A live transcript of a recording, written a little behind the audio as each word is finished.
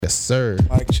Yes, sir.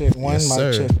 Mic check one, yes, mic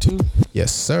sir. check two.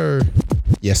 Yes, sir.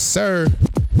 Yes, sir.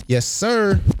 Yes,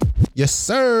 sir. Yes,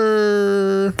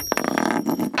 sir.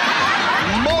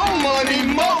 More money,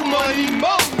 more money,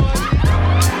 more money.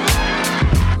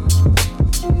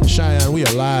 Cheyenne, we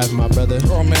are live, my brother.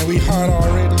 Oh man, we hot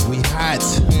already. We hot.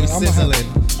 Man, We sizzling.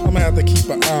 I'm gonna have to keep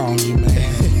an eye on you,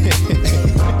 man.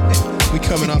 We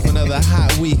coming off another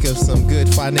hot week of some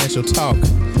good financial talk.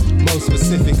 Most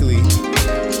specifically,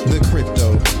 the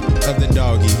crypto of the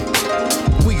doggy.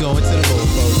 We going to the moon,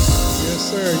 folks.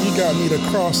 Yes, sir. You got me to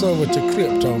cross over to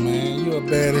crypto, man. You a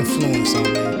bad influence on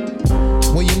me.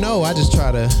 Well, you know, I just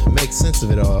try to make sense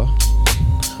of it all.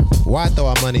 Why throw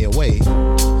our money away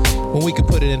when we could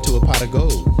put it into a pot of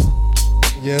gold?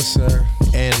 Yes, sir.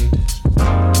 And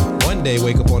one day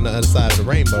wake up on the other side of the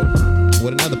rainbow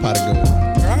with another pot of gold.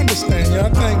 I understand you. I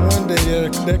think one day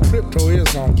that crypto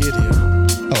is gonna get here.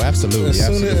 Oh, absolutely.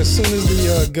 As soon as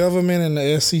the government and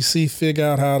the SEC figure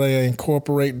out how they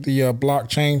incorporate the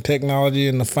blockchain technology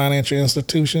in the financial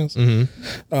institutions,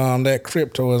 that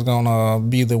crypto is gonna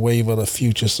be the wave of the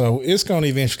future. So it's gonna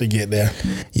eventually get there.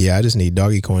 Yeah, I just need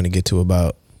Doggy Coin to get to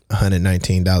about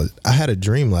 $119. I had a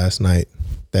dream last night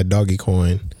that Doggy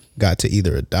Coin got to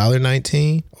either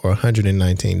 $1.19 or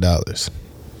 $119.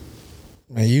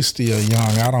 Man, you still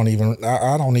young. I don't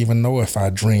even know if I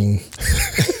dream.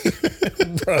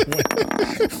 Bro,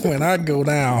 when I go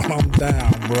down, I'm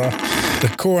down, bro.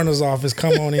 The coroner's office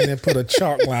come on in and put a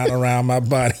chalk line around my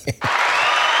body.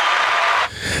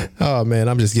 Oh man,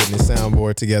 I'm just getting the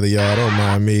soundboard together, y'all. Don't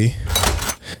mind me.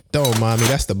 Don't mind me.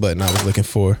 That's the button I was looking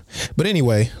for. But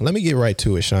anyway, let me get right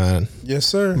to it, Sean. Yes,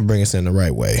 sir. Bring us in the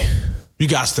right way. You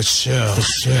got to chill.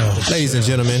 Ladies and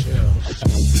gentlemen,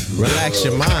 relax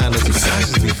your mind. Let your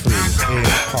conscience be free.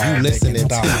 You listening to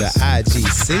the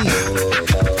IGC.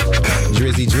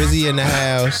 Drizzy in the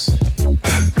house.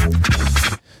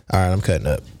 All right, I'm cutting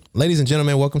up. Ladies and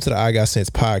gentlemen, welcome to the I Got Sense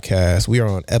podcast. We are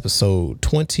on episode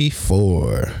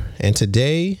 24. And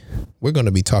today, we're going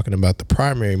to be talking about the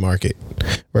primary market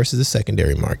versus the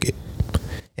secondary market.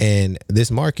 And this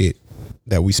market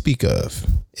that we speak of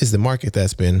is the market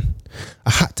that's been a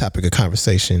hot topic of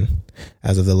conversation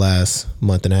as of the last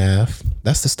month and a half.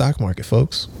 That's the stock market,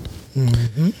 folks.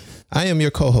 Mm-hmm. I am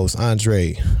your co-host,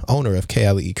 Andre, owner of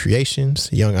KLE Creations,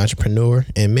 young entrepreneur,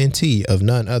 and mentee of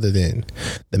none other than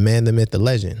the man, the myth, the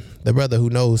legend, the brother who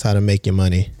knows how to make your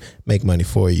money, make money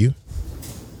for you,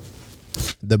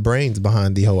 the brains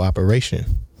behind the whole operation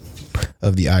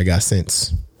of the I Got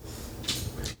Sense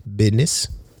business.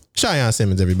 Cheyenne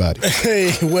Simmons, everybody.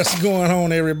 Hey, what's going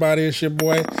on, everybody? It's your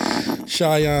boy,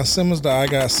 Cheyenne Simmons, the I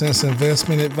Got Sense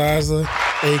Investment Advisor,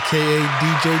 a.k.a.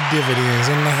 DJ Dividends,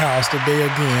 in the house today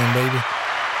again, baby.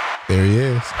 There he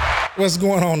is. What's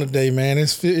going on today, man?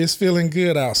 It's feeling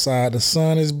good outside. The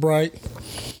sun is bright.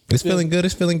 It's feeling good.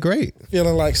 It's feeling great.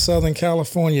 Feeling like Southern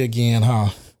California again, huh?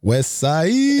 West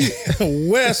Side.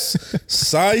 West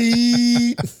Side.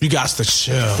 You got to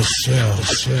chill.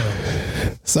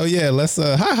 So yeah, let's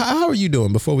how are you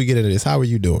doing before we get into this? How are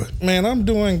you doing? Man, I'm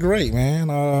doing great, man.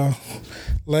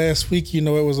 Last week, it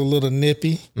was a little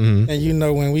nippy. Mm-hmm.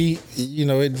 And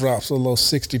when it drops a little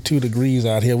 62 degrees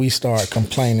out here, we start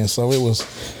complaining. So it was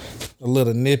a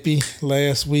little nippy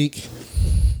last week.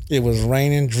 It was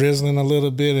raining, drizzling a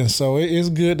little bit, and so it's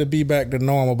good to be back to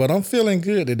normal. But I'm feeling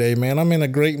good today, man. I'm in a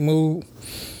great mood.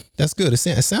 That's good. It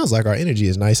sounds like our energy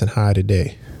is nice and high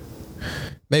today.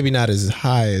 Maybe not as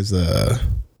high as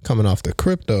coming off the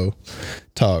crypto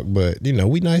talk, but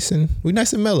we nice and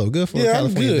mellow. Good for a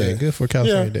California day. Good for a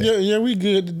California day. Yeah, we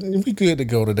good. We good to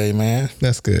go today, man.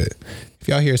 That's good. If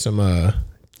y'all hear some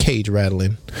cage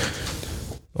rattling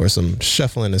or some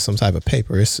shuffling of some type of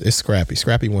paper, it's Scrappy.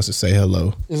 Scrappy wants to say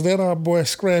hello. Is that our boy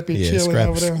Scrappy chilling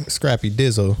over there? Scrappy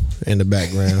Dizzle in the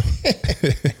background.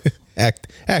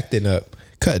 Acting up,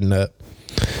 cutting up.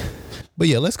 But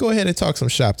yeah, let's go ahead and talk some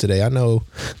shop today. I know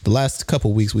the last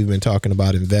couple weeks we've been talking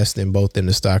about investing both in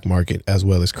the stock market as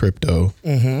well as crypto.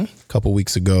 Mm-hmm. A couple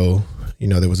weeks ago,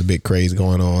 there was a big craze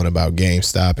going on about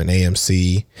GameStop and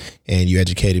AMC, and you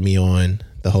educated me on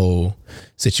the whole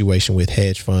situation with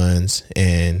hedge funds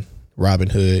and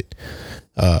Robinhood.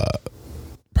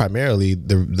 Primarily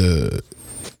the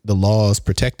laws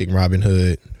protecting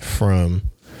Robinhood from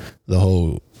the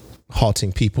whole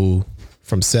halting people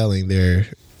from selling their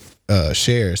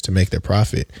shares to make their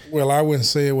profit. Well, I wouldn't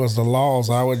say it was the laws.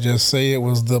 I would just say it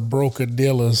was the broker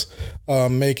dealers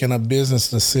making a business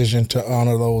decision to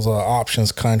honor those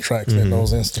options contracts that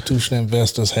those institutional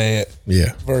investors had.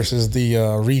 Yeah. Versus the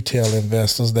retail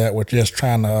investors that were just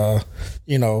trying to,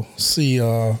 see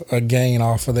a gain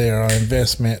off of their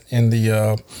investment in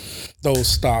the those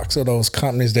stocks or those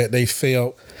companies that they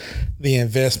felt the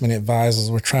investment advisors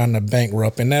were trying to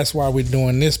bankrupt. And that's why we're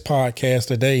doing this podcast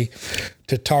today,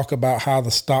 to talk about how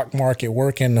the stock market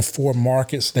work and the 4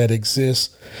 markets that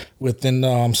exist within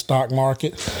the stock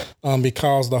market.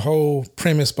 Because the whole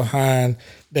premise behind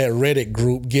that Reddit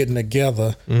group getting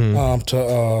together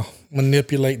to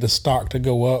manipulate the stock to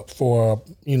go up for,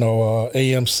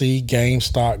 AMC,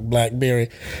 GameStop, BlackBerry,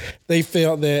 they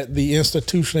felt that the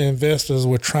institutional investors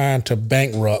were trying to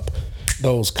bankrupt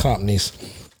those companies.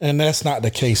 And that's not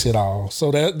the case at all.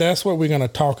 So that's what we're going to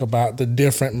talk about, the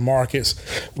different markets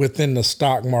within the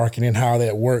stock market and how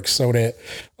that works, so that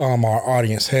our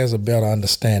audience has a better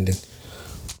understanding.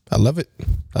 I love it.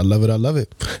 I love it. I love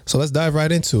it. So let's dive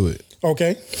right into it.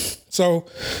 Okay. So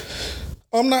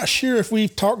I'm not sure if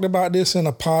we've talked about this in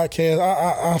a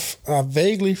podcast. I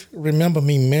vaguely remember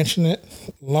me mentioning it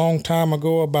a long time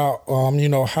ago about,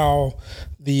 how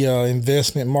the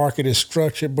investment market is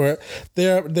structured, but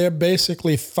there are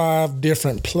basically 5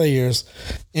 different players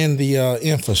in the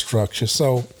infrastructure.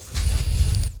 So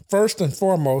first and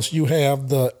foremost, you have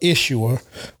the issuer,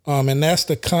 and that's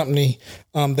the company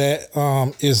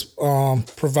that is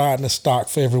providing the stock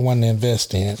for everyone to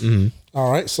invest in. Mm-hmm. All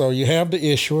right, so you have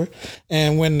the issuer,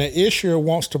 and when the issuer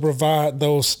wants to provide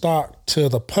those stock to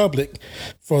the public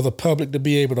for the public to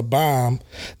be able to buy them,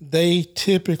 they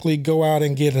typically go out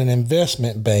and get an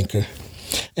investment banker.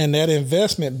 And that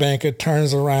investment banker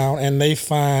turns around and they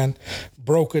find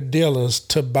broker dealers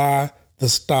to buy the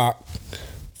stock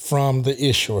from the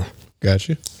issuer.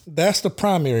 Gotcha. That's the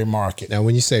primary market. Now,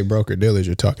 when you say broker dealers,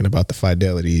 you're talking about the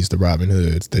Fidelities, the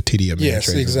Robinhoods, the TD Ameritrade. Yes,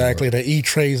 exactly. The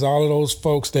E-Trades, all of those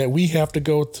folks that we have to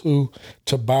go to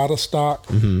buy the stock.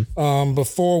 Mm-hmm.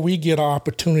 Before we get an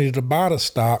opportunity to buy the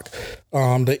stock,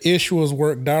 the issuers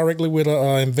work directly with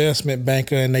an investment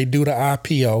banker, and they do the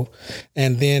IPO,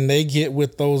 and then they get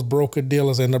with those broker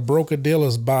dealers, and the broker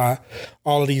dealers buy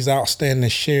all of these outstanding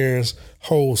shares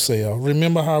wholesale.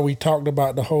 Remember how we talked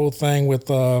about the whole thing with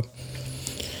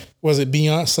was it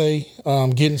Beyonce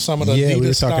getting some of the Adidas we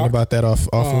were talking stock, about that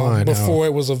offline before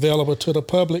it was available to the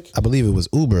public? I believe it was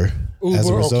Uber as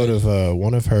a result of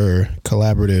one of her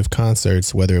collaborative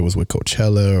concerts, whether it was with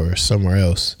Coachella or somewhere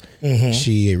else. Mm-hmm.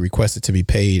 She requested to be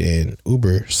paid in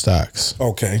Uber stocks.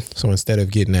 Okay. So instead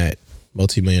of getting that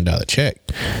multi-million-dollar check,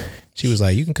 she was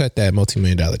like, you can cut that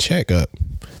multi-million-dollar check up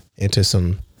into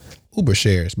some Uber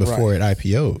shares before it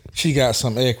IPO'd. She got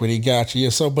some equity, gotcha. Yeah,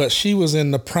 so, but she was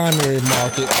in the primary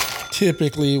market,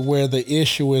 typically where the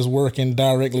issuer is working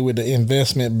directly with the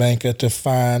investment banker to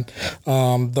find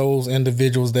those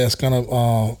individuals that's going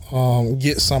to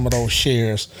get some of those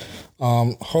shares,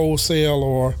 wholesale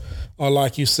or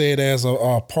like you said, as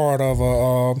a part of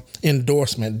a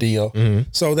endorsement deal. Mm-hmm.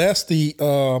 So that's the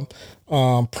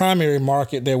primary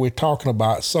market that we're talking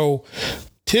about. So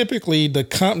typically, the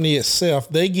company itself,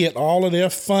 they get all of their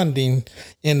funding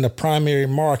in the primary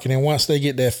market. And once they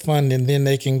get that funding, then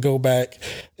they can go back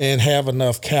and have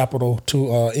enough capital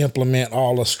to implement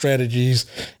all the strategies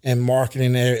and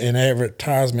marketing and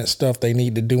advertisement stuff they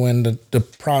need to do in the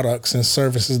products and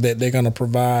services that they're going to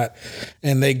provide.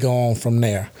 And they go on from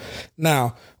there.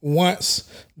 Now, once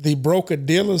the broker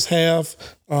dealers have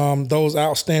those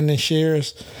outstanding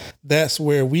shares, that's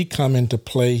where we come into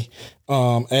play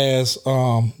as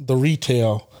the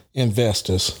retail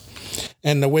investors.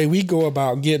 And the way we go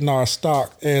about getting our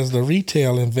stock as the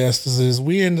retail investors is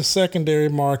we're in the secondary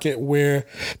market where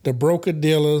the broker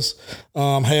dealers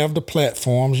have the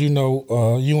platforms. You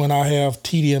and I have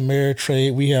TD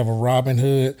Ameritrade. We have a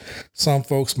Robinhood. Some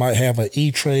folks might have an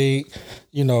E-Trade.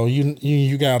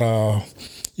 You got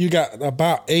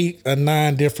about 8 or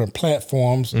 9 different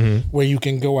platforms where you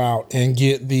can go out and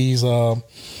get these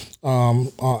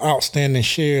outstanding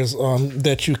shares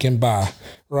that you can buy.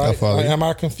 Right? Am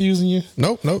I confusing you?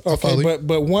 Nope. Okay,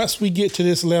 but once we get to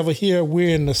this level here,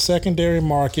 we're in the secondary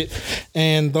market,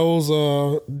 and those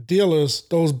dealers,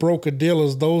 those broker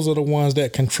dealers, those are the ones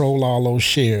that control all those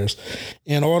shares.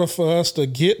 In order for us to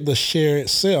get the share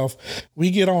itself,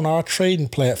 we get on our trading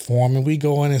platform and we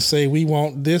go in and say, we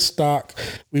want this stock,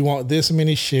 we want this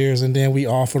many shares, and then we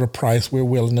offer the price we're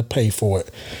willing to pay for it.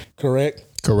 Correct?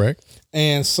 Correct.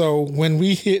 And so when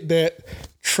we hit that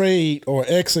trade or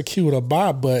execute a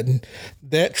buy button,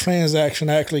 that transaction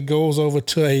actually goes over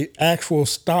to a actual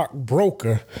stock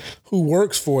broker who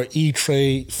works for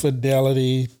E-Trade,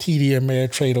 Fidelity, TD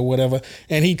Ameritrade, or whatever,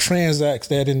 and he transacts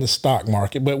that in the stock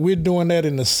market. But we're doing that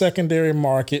in the secondary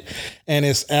market, and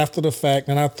it's after the fact.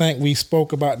 And I think we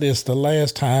spoke about this the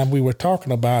last time we were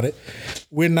talking about it.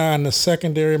 we're now in the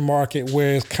secondary market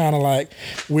where it's kind of like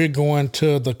we're going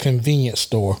to the convenience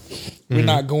store. We're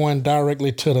not going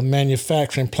directly to the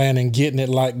manufacturing plant and getting it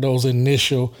like those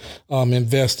initial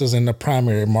investors in the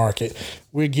primary market.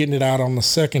 We're getting it out on the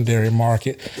secondary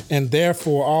market. And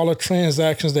therefore, all the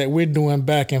transactions that we're doing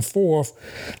back and forth,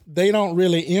 they don't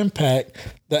really impact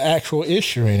the actual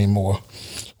issuer anymore.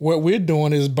 What we're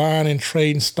doing is buying and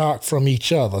trading stock from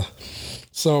each other.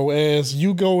 So as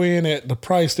you go in at the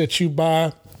price that you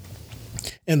buy,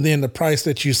 and then the price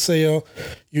that you sell,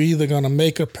 you're either going to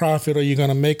make a profit or you're going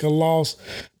to make a loss.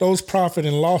 Those profit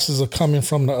and losses are coming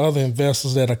from the other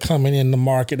investors that are coming in the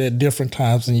market at different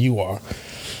times than you are.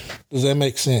 Does that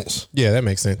make sense? Yeah, that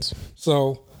makes sense.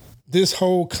 So this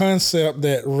whole concept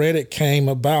that Reddit came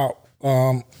about,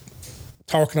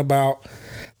 talking about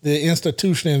the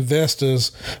institutional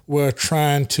investors were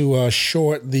trying to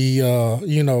short the,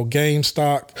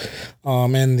 GameStop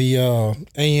and the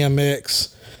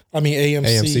AMC.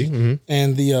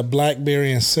 And the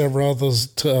BlackBerry and several others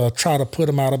to try to put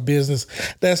them out of business.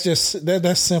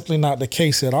 That's simply not the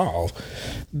case at all.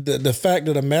 The fact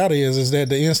of the matter is that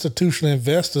the institutional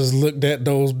investors looked at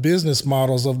those business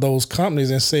models of those companies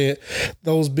and said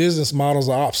those business models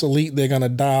are obsolete. They're going to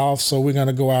die off. So we're going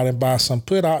to go out and buy some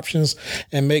put options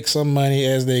and make some money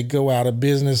as they go out of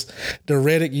business. The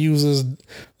Reddit users,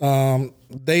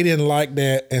 they didn't like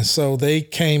that, and so they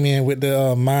came in with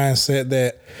the mindset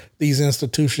that these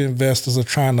institutional investors are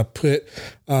trying to put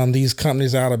these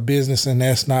companies out of business, and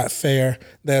that's not fair.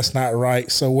 That's not right.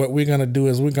 So what we're going to do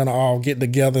is we're going to all get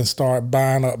together and start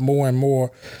buying up more and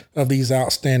more of these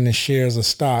outstanding shares of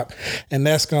stock, and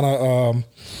that's going to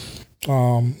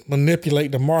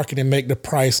manipulate the market and make the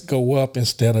price go up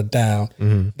instead of down.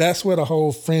 That's where the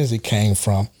whole frenzy came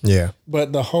from. Yeah.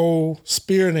 But the whole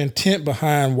spirit and intent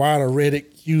behind why the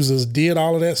Reddit users did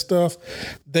all of that stuff,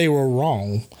 they were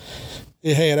wrong.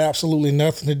 It had absolutely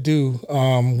nothing to do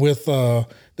with the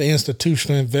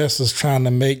institutional investors trying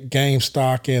to make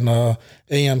GameStop and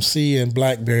AMC and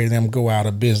BlackBerry them go out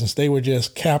of business. They were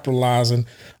just capitalizing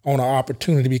on an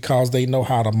opportunity because they know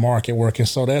how the market works. And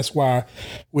so that's why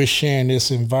we're sharing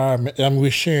this environment. We're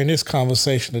sharing this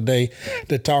conversation today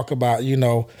to talk about,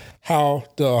 how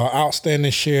the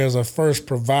outstanding shares are first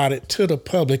provided to the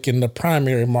public in the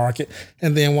primary market.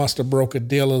 And then once the broker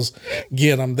dealers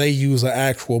get them, they use an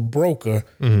actual broker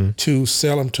to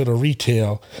sell them to the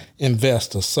retail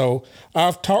investors. So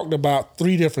I've talked about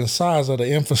three different sides of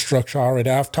the infrastructure already.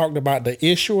 I've talked about the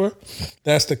issuer.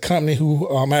 That's the company who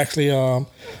actually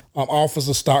offers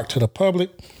the stock to the public.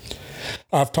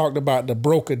 I've talked about the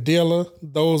broker dealer.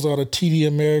 Those are the TD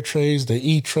Ameritrades, the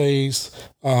E-Trades,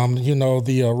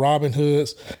 the Robin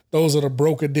Hoods. Those are the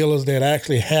broker dealers that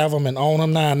actually have them and own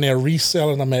them now, and they're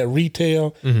reselling them at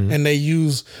retail, and they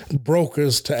use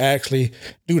brokers to actually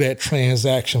do that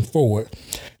transaction forward.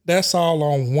 That's all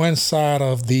on one side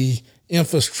of the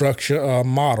infrastructure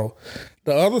model.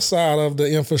 The other side of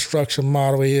the infrastructure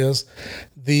model is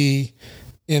the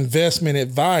investment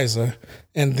advisor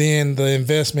and then the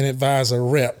investment advisor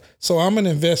rep. So I'm an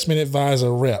investment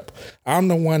advisor rep. I'm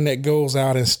the one that goes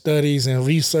out and studies and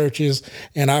researches,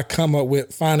 and I come up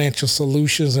with financial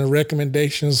solutions and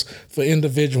recommendations for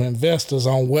individual investors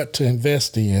on what to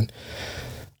invest in.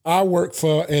 I work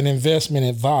for an investment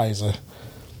advisor.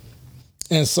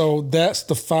 And so that's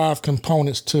the five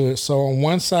components to it. So on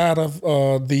one side of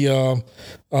the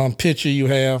picture, you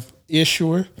have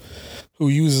issuer, who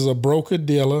uses a broker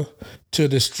dealer to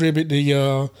distribute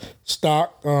the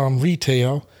stock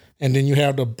retail. And then you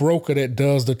have the broker that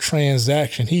does the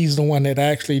transaction. He's the one that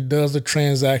actually does the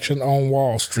transaction on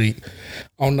Wall Street.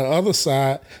 On the other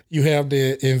side, you have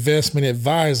the investment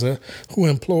advisor who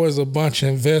employs a bunch of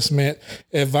investment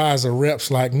advisor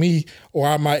reps like me, or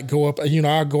I might go up,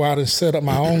 I'll go out and set up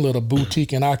my own little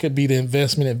boutique, and I could be the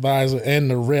investment advisor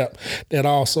and the rep that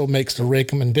also makes the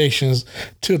recommendations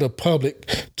to the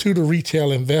public, to the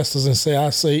retail investors, and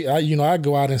I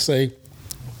go out and say,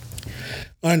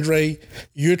 Andre,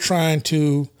 you're trying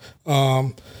to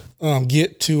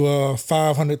get to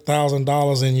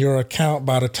 $500,000 in your account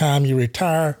by the time you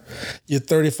retire. You're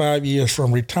 35 years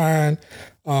from retiring.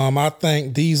 I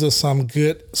think these are some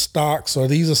good stocks, or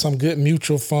these are some good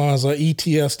mutual funds or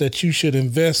ETFs that you should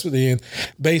invest in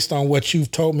based on what you've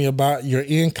told me about your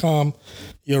income,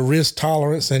 your risk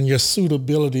tolerance, and your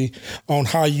suitability on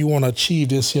how you want to achieve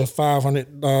this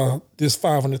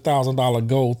 $500,000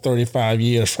 goal 35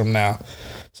 years from now.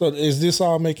 So is this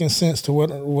all making sense to what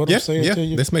I'm saying to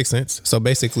you? This makes sense. So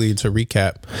basically, to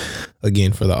recap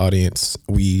again for the audience,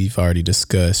 we've already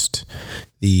discussed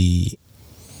the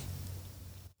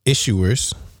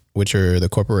issuers, which are the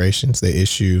corporations. They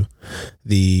issue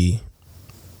the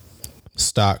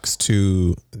stocks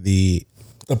to the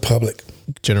public.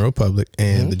 general public,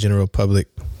 and the general public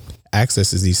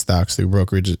accesses these stocks through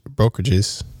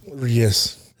brokerages.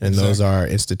 Yes. And those are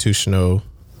institutional.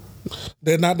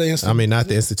 They're not the not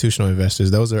the institutional investors.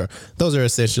 Those are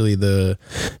essentially the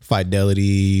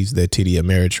Fidelities, the TD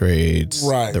Ameritrades,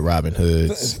 right, the Robin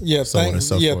Hoods, so on and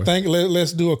so forth.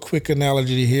 Let's do a quick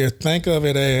analogy here. Think of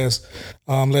it as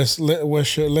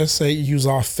let's say use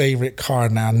our favorite car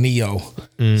now, NIO.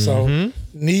 Mm-hmm. So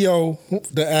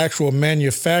NIO, the actual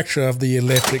manufacturer of the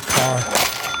electric car,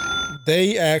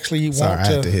 they actually I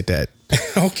had to hit that.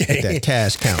 Okay, that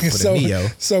cash count for the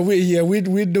NIO. So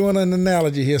we're doing an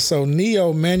analogy here. So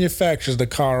NIO manufactures the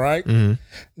car, right?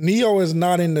 Mm-hmm. NIO is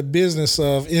not in the business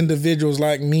of individuals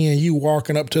like me and you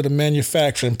walking up to the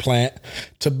manufacturing plant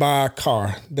to buy a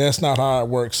car. That's not how it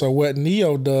works. So what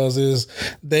NIO does is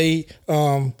they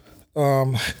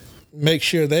make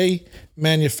sure they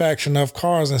manufacture enough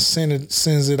cars and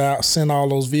send all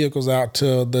those vehicles out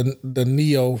to the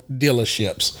NIO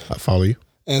dealerships. I follow you.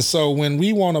 And so when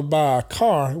we want to buy a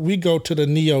car, we go to the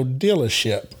NIO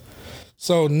dealership.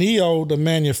 So NIO, the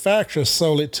manufacturer,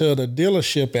 sold it to the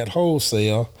dealership at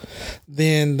wholesale.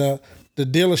 Then the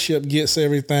dealership gets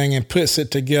everything and puts it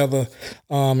together.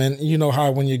 And you know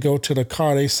how when you go to the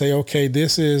car, they say, okay,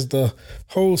 this is the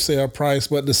wholesale price,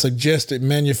 but the suggested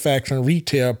manufacturing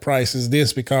retail price is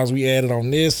this because we added on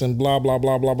this and blah, blah,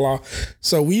 blah, blah, blah.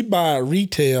 So we buy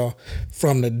retail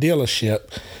from the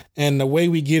dealership. And the way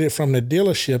we get it from the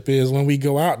dealership is when we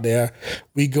go out there,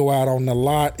 we go out on the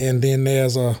lot, and then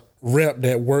there's a rep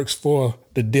that works for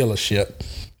the dealership.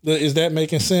 Is that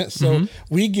making sense? So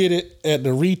we get it at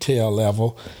the retail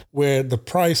level where the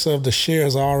price of the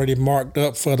shares are already marked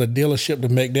up for the dealership to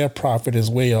make their profit as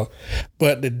well.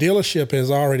 But the dealership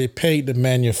has already paid the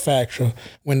manufacturer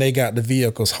when they got the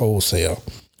vehicles wholesale.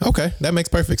 Okay, that makes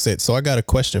perfect sense. So I got a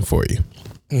question for you.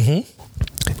 Mm-hmm.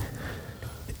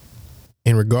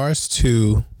 In regards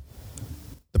to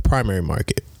the primary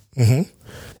market,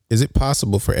 is it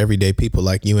possible for everyday people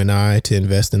like you and I to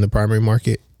invest in the primary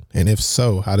market? And if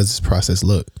so, how does this process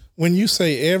look? When you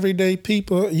say everyday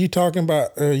people, you talking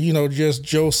about, just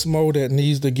Joe Smo that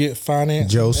needs to get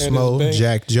financed? Joe Smo,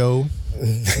 Jack Joe,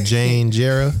 Jane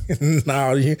Jarrah?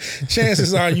 No,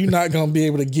 chances are you're not going to be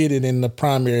able to get it in the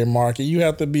primary market. You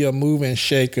have to be a mover and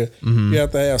shaker. You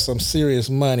have to have some serious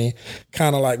money,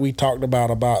 kind of like we talked about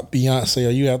Beyonce,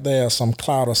 or you have to have some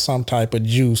clout or some type of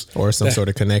juice. Or some sort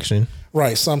of connection.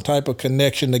 Right, some type of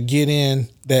connection to get in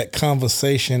that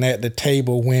conversation at the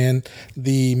table when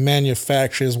the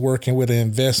manufacturer is working with an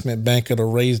investment banker to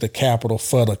raise the capital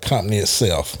for the company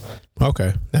itself.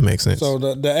 Okay, that makes sense. So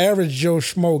the average Joe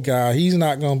Schmo guy, he's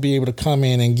not going to be able to come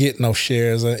in and get no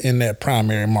shares in that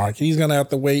primary market. He's going to have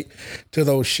to wait till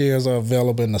those shares are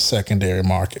available in the secondary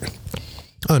market.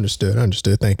 Understood.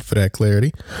 Thank you for that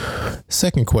clarity.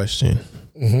 Second question.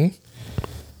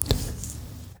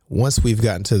 Once we've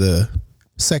gotten to the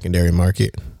secondary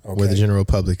market, where the general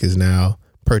public is now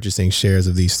purchasing shares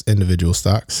of these individual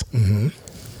stocks,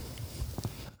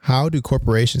 how do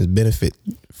corporations benefit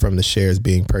from the shares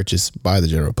being purchased by the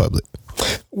general public?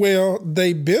 Well,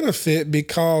 they benefit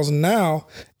because now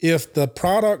if the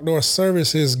product or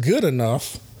service is good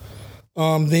enough,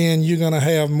 then you're going to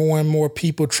have more and more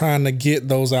people trying to get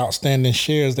those outstanding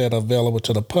shares that are available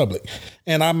to the public.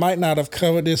 And I might not have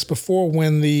covered this before.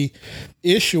 When the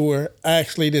issuer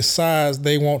actually decides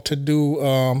they want to do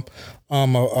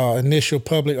initial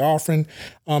public offering,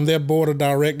 their board of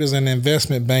directors and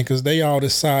investment bankers, they all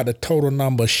decide the total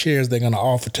number of shares they're going to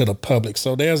offer to the public.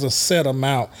 So there's a set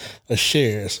amount of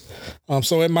shares.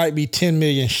 So it might be 10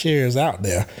 million shares out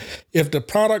there. If the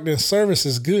product and service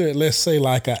is good, let's say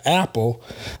like an Apple,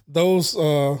 those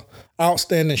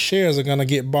outstanding shares are going to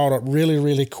get bought up really,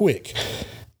 really quick.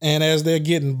 And as they're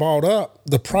getting bought up,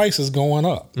 the price is going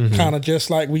up, kind of just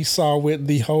like we saw with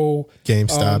the whole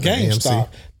GameStop.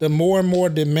 The more and more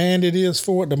demand it is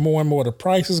for it, the more and more the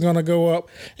price is going to go up.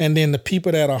 And then the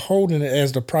people that are holding it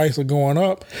as the price is going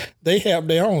up, they have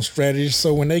their own strategy.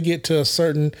 So when they get to a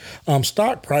certain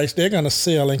stock price, they're going to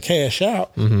sell and cash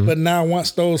out. But now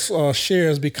once those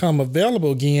shares become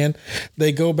available again,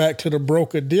 they go back to the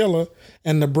broker dealer,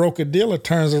 and the broker dealer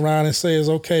turns around and says,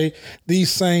 okay,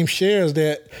 these same shares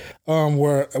that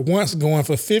were once going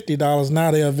for $50, now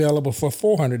they're available for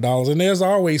 $400. And there's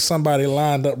always somebody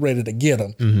lined up ready to get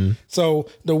them. So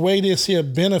the way this here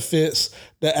benefits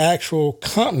the actual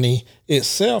company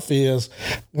itself is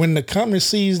when the company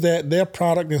sees that their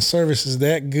product and service is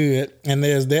that good and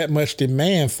there's that much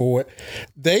demand for it,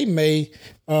 they may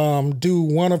do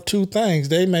one of two things.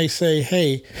 They may say,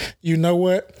 hey, you know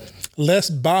what? let's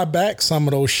buy back some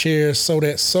of those shares so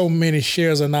that so many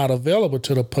shares are not available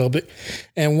to the public.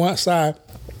 And once I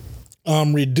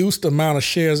reduce the amount of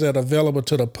shares that are available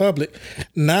to the public,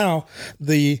 now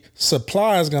the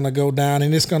supply is going to go down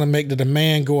and it's going to make the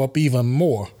demand go up even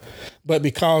more. But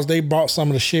because they bought some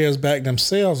of the shares back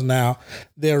themselves now,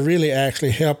 they're really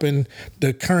actually helping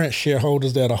the current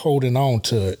shareholders that are holding on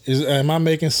to it. Am I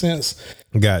making sense?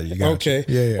 Got you. Okay.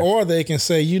 Yeah. Or they can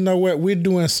say, you know what, we're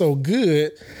doing so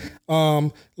good.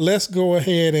 Let's go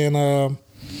ahead and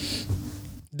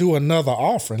do another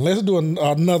offering. Let's do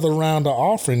another round of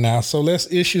offering now. So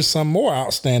let's issue some more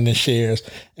outstanding shares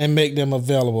and make them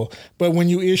available. But when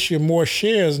you issue more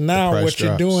shares, now what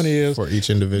you're doing is for each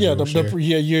individual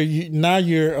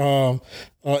you're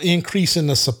increasing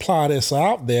the supply that's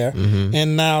out there,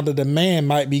 and now the demand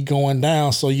might be going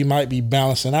down, so you might be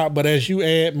balancing out. But as you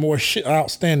add more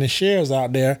outstanding shares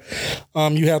out there,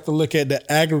 you have to look at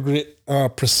the aggregate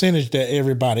percentage that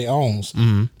everybody owns.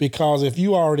 Because if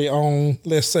you already own,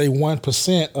 let's say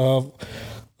 1% of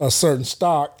a certain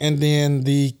stock, and then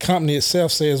the company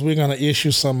itself says we're going to issue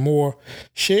some more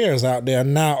shares out there.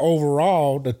 Now,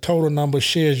 overall, the total number of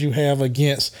shares you have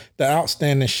against the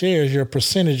outstanding shares, your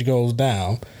percentage goes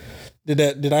down.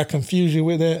 Did I confuse you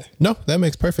with that? No, that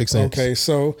makes perfect sense. Okay,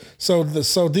 so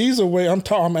these are ways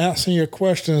I'm answering your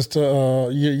questions to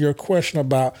your question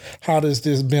about how does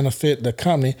this benefit the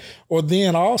company, or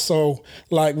then also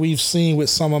like we've seen with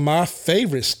some of my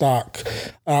favorite stock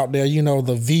out there, you know,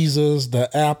 the Visas, the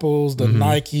Apples, the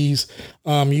Nikes.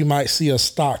 You might see a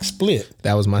stock split.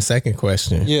 That was my second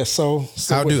question. Yeah. So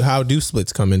how do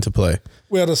splits come into play?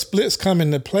 Well, the splits come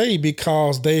into play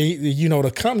because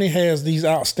the company has these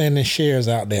outstanding shares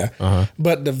out there,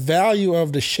 but the value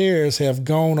of the shares have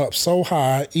gone up so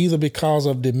high, either because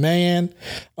of demand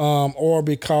or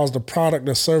because the product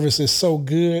or service is so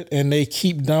good and they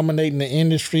keep dominating the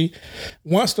industry.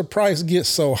 Once the price gets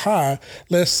so high,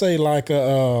 let's say like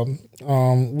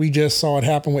we just saw it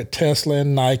happen with Tesla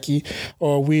and Nike,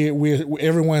 or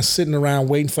everyone's sitting around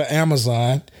waiting for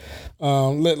Amazon.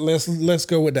 Let's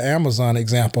go with the Amazon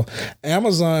example.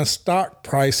 Amazon stock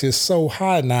price is so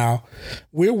high now.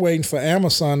 We're waiting for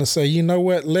Amazon to say, you know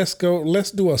what, let's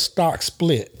do a stock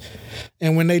split.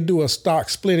 And when they do a stock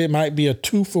split, it might be a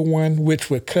 2-for-1, which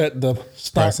would cut the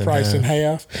stock price in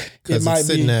half. Because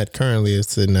currently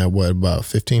it's sitting at what, about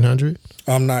 1,500?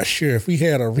 I'm not sure. If we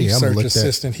had a research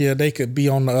assistant here, they could be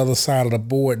on the other side of the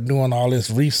board doing all this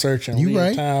research in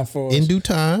real time for us. In due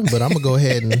time, but I'm gonna go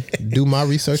ahead and do my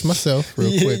research myself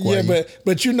real quick. But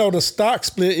the stock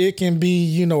split, it can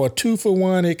be, a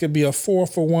 2-for-1, it could be a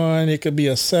 4-for-1, it could be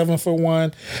a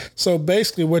 7-for-1. So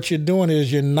basically what you're doing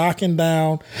is you're knocking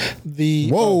down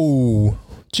the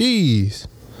jeez.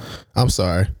 I'm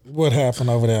sorry. What happened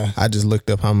over there? I just looked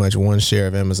up how much one share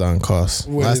of Amazon costs.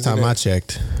 Last time that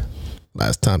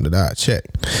I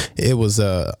checked, it was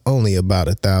only about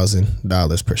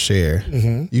 $1,000 per share.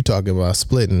 You talking about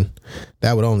splitting,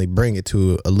 that would only bring it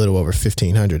to a little over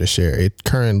 $1,500 a share. It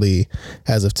currently,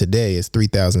 as of today, is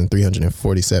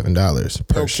 $3,347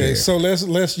 per share. Okay, so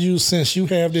let's use, since you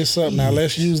have this up now,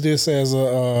 let's use this as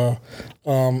a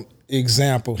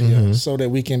example here so that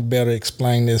we can better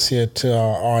explain this here to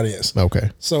our audience.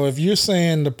 Okay. So if you're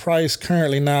saying the price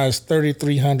currently now is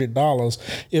 $3,300,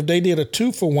 if they did a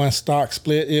 2-for-1 stock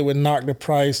split, it would knock the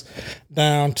price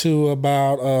down to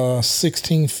about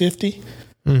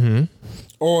 $1,650.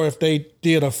 Or if they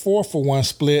did a 4-for-1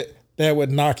 split, that would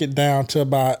knock it down to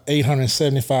about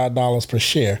 $875 per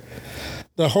share.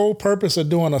 The whole purpose of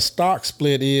doing a stock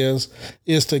split is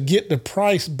to get the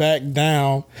price back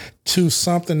down to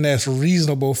something that's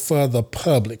reasonable for the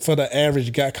public, for the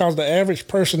average guy. Because the average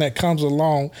person that comes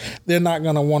along, they're not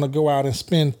going to want to go out and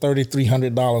spend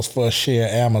 $3,300 for a share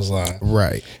of Amazon.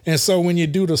 Right. And so when you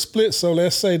do the split, so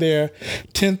let's say there are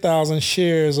 10,000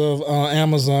 shares of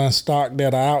Amazon stock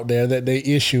that are out there that they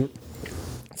issued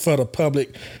for the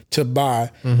public to buy,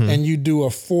 and you do a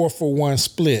 4-for-1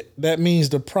 split. That means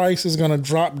the price is going to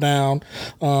drop down.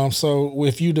 So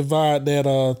if you divide that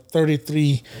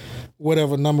 33,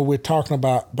 whatever number we're talking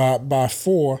about by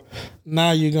 4,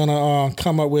 now you're going to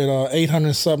come up with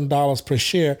 $800 something per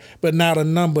share. But now the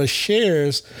number of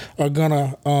shares are going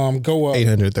to go up.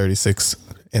 836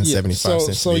 and 75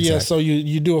 cents. So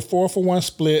you do a 4-for-1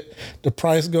 split. The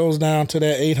price goes down to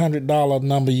that $800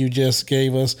 number you just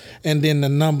gave us, and then the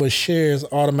number of shares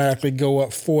automatically go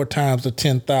up 4 times the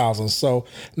 10,000. So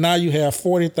now you have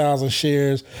 40,000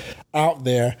 shares out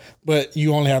there, but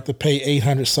you only have to pay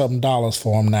 $800 something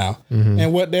for them now.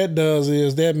 And what that does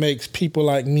is that makes people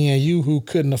like me and you who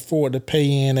couldn't afford to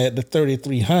pay in at the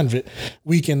 $3,300,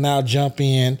 we can now jump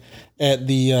in at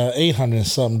the $800 and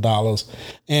something.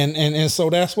 And so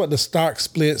that's what the stock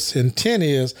split's intent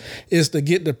is to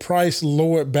get the price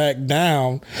lowered back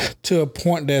down to a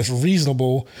point that's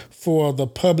reasonable for the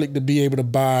public to be able to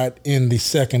buy it in the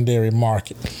secondary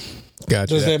market.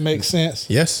 Gotcha. Does that make sense?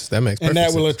 Yes, that makes perfect sense.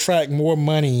 And that will sense. attract more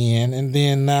money in, and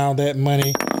then now that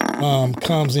money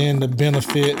comes in to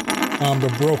benefit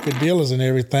the broker dealers and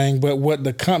everything. But what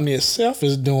the company itself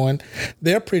is doing,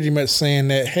 they're pretty much saying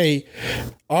that, hey,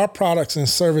 our products and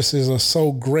services are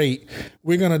so great,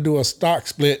 we're going to do a stock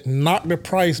split, knock the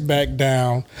price back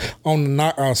down on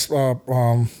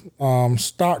the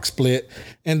stock split,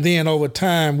 and then over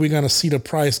time, we're going to see the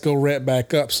price go right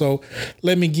back up. So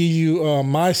let me give you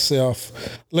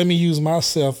let me use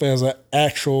myself as an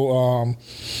actual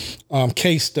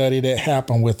case study that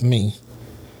happened with me.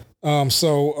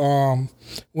 So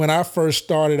when I first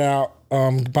started out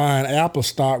buying Apple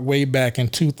stock way back in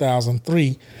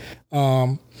 2003,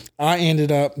 I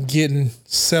ended up getting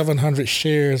 700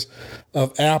 shares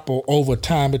of Apple over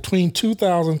time. Between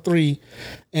 2003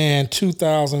 and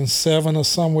 2007 or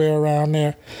somewhere around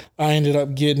there, I ended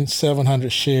up getting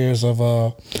 700 shares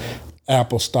of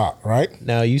Apple stock, right?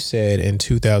 Now, you said in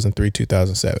 2003,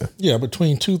 2007. Yeah,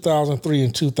 between 2003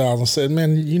 and 2007.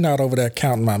 Man, you're not over there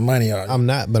counting my money, are you? I'm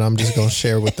not, but I'm just going to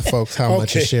share with the folks how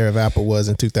much a share of Apple was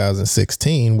in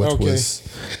 2016, which was...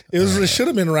 It should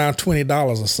have been around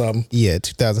 $20 or something. Yeah,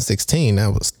 2016, that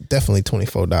was definitely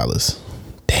 $24.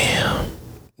 Damn.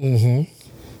 Mm-hmm.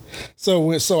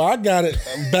 So I got it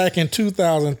back in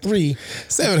 2003.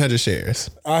 700 shares.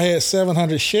 I had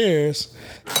 700 shares,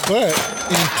 but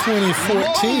in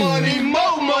 2014...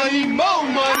 More money.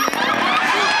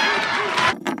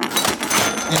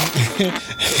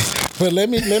 But let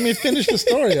me finish the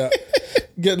story up.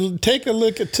 Take a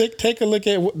look at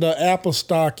the Apple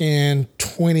stock in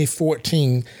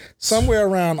 2014, somewhere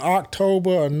around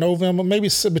October or November, maybe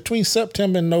between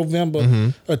September and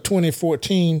November of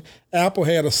 2014. Apple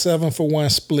had a 7-for-1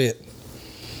 split.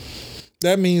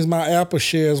 That means my Apple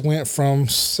shares went from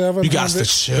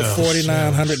 $700 to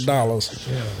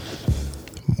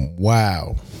 $4,900.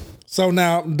 Wow. So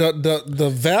now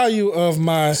the value of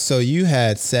my... So you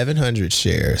had 700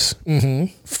 shares.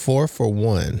 4 for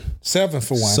 1. 7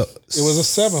 for 1. So it was a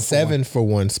 7 for 7 for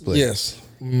 1 split. Yes.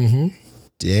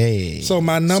 Dang. So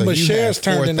my number of shares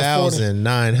turned into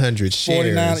 4,900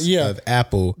 shares of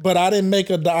Apple. But I didn't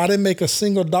make a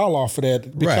single dollar off of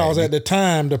that because at the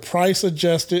time the price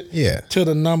adjusted to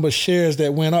the number of shares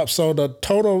that went up. So the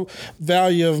total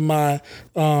value of my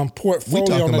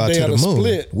portfolio on the day of the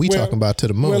split. We talking about to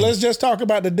the moon. Well, let's just talk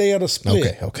about the day of the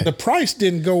split. Okay. The price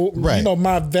didn't go. You know,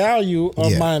 my value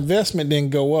of my investment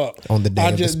didn't go up on the day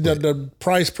of the split. The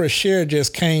price per share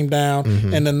just came down,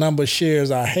 and the number of shares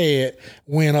I had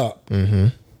went up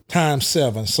times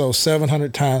 7. So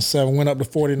 700 times 7 went up to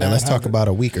 4,900. Now let's talk about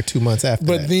a week or 2 months after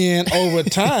that. But then over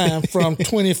time, from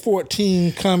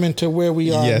 2014 coming to where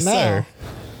we are now,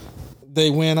 they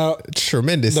went up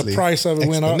tremendously. The price of it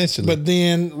went up. But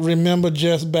then remember,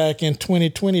 just back in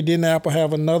 2020, didn't Apple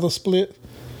have another split?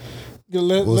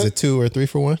 Was it 2 or 3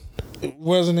 for 1?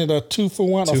 Wasn't it a 2 for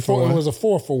 1 or 4? It was a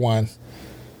 4 for 1.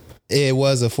 It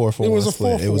was a 4 for 1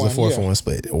 split. It was a 4 for 1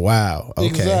 split. Wow. Okay.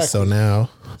 Exactly.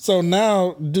 So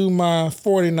now do my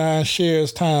 49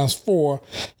 shares times 4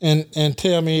 and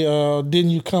tell me,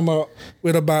 didn't you come up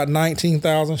with about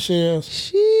 19,000 shares?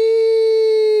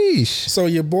 Sheesh. So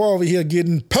your boy over here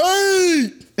getting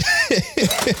paid.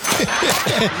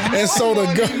 And so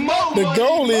the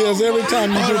goal is every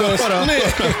time you do that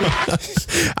split.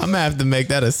 I'm gonna have to make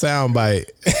that a sound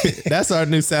bite. That's our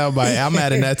new sound bite. I'm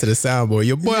adding that to the soundboard.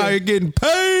 Your boy out here getting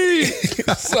paid.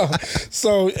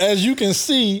 So as you can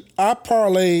see, I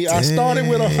parlayed. I started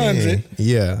with 100.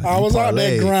 Yeah. I was out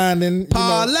there grinding.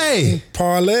 Parlay.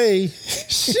 Parlay.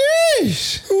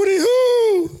 Sheesh. Hootie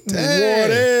hoo.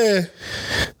 Water.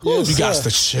 Yes, you got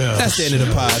to chill. That's the end of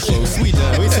the pod, folks. We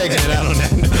done. We taking it out on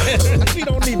that. We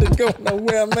don't need to go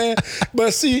nowhere, man.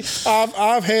 But see,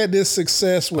 I've had this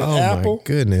success with Apple. My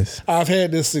goodness. I've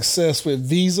had this success with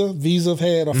Visa. Visa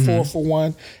had a 4 for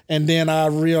 1. And then I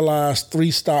realized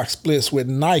 3 stock splits with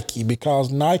Nike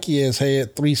because Nike has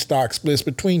had 3 stock splits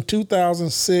between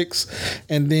 2006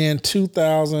 and then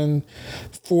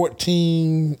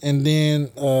 2014. And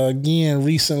then again,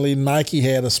 recently, Nike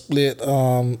had a split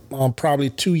probably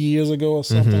 2 years ago or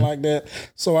something like that.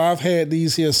 So I've had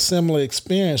these here similar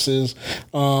experiences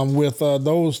with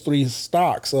those 3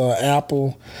 stocks,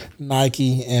 Apple,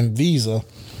 Nike, and Visa.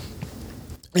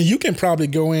 And you can probably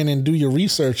go in and do your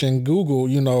research and Google,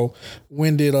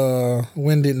 when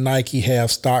did Nike have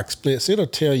stock splits? It'll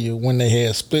tell you when they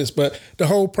had splits. But the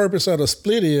whole purpose of the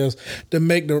split is to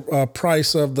make the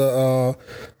price of the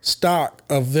stock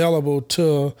available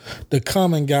to the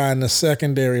common guy in the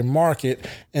secondary market.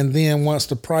 And then once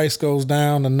the price goes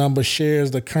down, the number of shares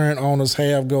the current owners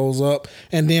have goes up.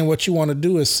 And then what you want to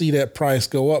do is see that price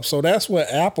go up. So that's what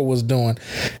Apple was doing.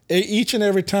 Each and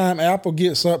every time Apple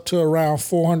gets up to around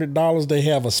 $400, they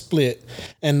have a split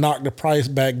and knock the price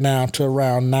back down to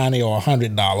around $90 or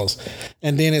 $100.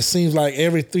 And then it seems like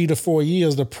every 3 to 4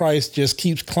 years, the price just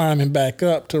keeps climbing back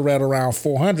up to right around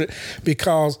 400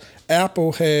 because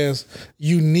Apple has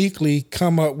uniquely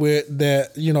come up with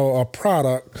that, a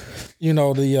product, with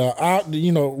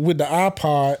the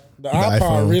iPod. The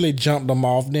iPod really jumped them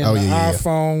off. Then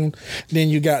iPhone. Then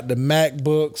you got the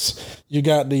MacBooks. You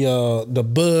got the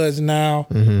Buds now.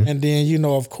 Mm-hmm. And then,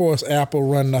 of course, Apple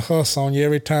run the hustle on you.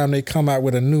 Every time they come out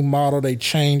with a new model, they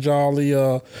change all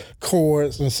the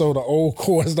cords. And so the old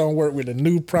cords don't work with the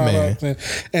new products.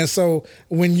 And so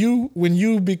when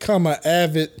you become an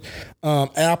avid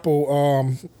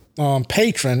Apple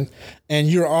patron and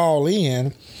you're all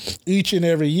in each and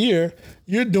every year,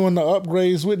 you're doing the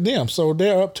upgrades with them. So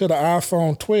they're up to the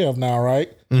iPhone 12 now,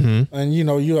 right? Mm-hmm.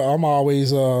 And I'm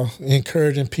always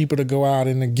encouraging people to go out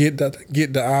and get the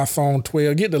iPhone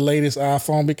 12, get the latest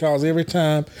iPhone, because every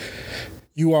time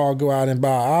you all go out and buy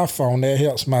an iPhone, that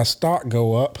helps my stock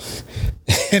go up.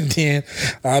 And then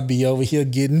I'll be over here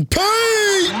getting paid.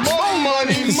 More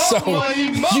money,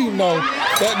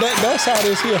 that's how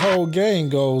this here whole game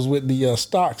goes with the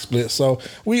stock split. So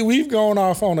we've gone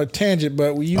off on a tangent,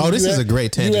 but this is a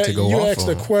great tangent to go off on. You asked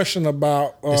a question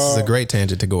about this is a great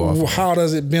tangent to go off on. How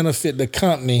does it benefit the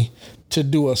company to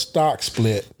do a stock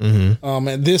split? Mm-hmm.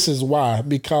 And this is why,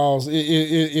 because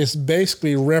it's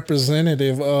basically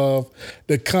representative of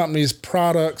the company's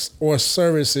products or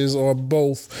services or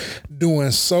both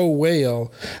doing so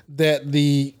well that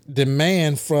the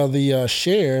demand for the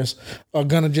shares are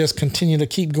going to just continue to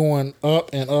keep going up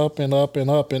and up and up and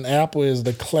up. And Apple is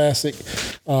the classic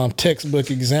textbook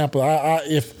example.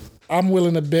 If I'm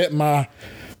willing to bet my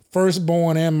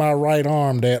firstborn and my right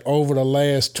arm that over the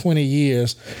last 20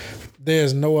 years,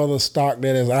 there's no other stock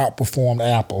that has outperformed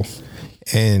Apple.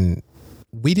 And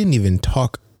we didn't even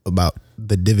talk about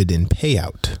the dividend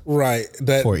payout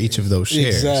for each of those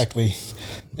shares. Exactly.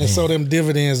 And so them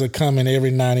dividends are coming every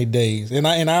 90 days. And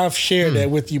I've shared that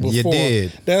with you before. You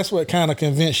did. That's what kind of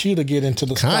convinced you to get into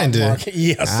the stock market.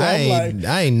 Yeah, so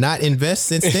I ain't not invest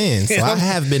since then. So I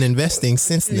have been investing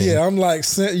since then. Yeah, I'm like,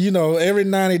 every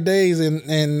 90 days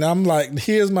and I'm like,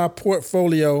 here's my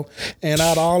portfolio. And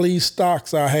out of all these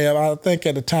stocks I have, I think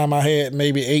at the time I had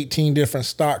maybe 18 different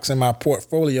stocks in my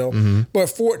portfolio, but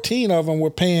 14 of them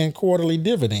were paying quarterly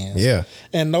dividends. Yeah.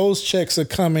 And those checks are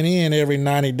coming in every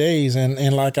 90 days.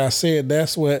 And like I said,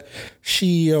 that's what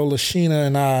CEO Lashina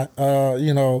and I,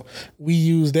 we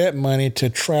use that money to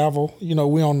travel.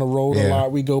 We're on the road a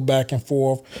lot. We go back and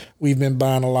forth. We've been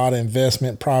buying a lot of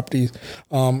investment properties.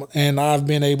 And I've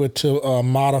been able to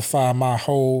modify my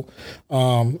whole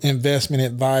investment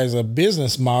advisor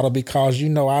business model because,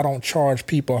 I don't charge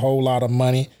people a whole lot of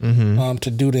money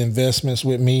to do the investments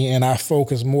with me. And I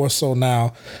focus more so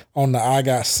now on the I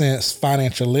Got Sense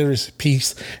financial literacy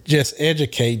piece, just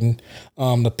educating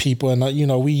the people. And,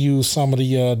 we use some of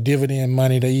the dividend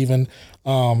money to even,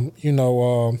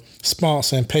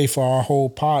 sponsor and pay for our whole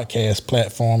podcast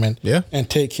platform and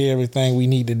take care of everything we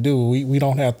need to do. We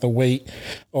don't have to wait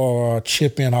or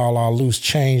chip in all our loose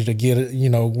change to get it,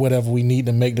 whatever we need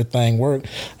to make the thing work.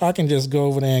 I can just go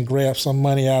over there and grab some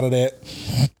money out of that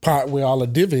pot where all the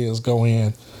dividends go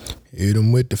in. Hit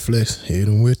them with the flesh. Hit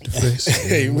them with the flesh.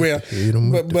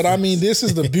 But I mean, this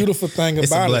is the beautiful thing about it.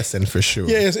 It's a blessing for sure.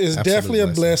 Yeah, it's definitely a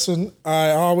blessing. I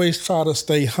always try to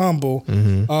stay humble,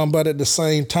 but at the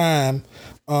same time,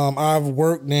 I've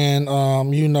worked in,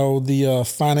 the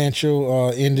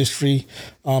financial industry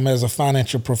as a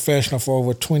financial professional for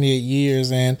over 28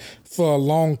 years. And for a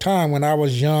long time, when I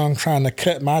was young, trying to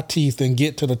cut my teeth and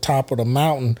get to the top of the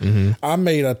mountain, I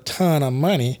made a ton of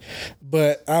money.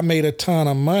 But I made a ton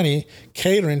of money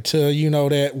catering to,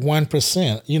 that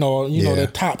 1%, the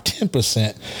top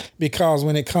 10%. Because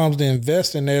when it comes to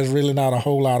investing, there's really not a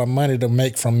whole lot of money to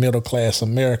make from middle class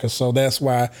America. So that's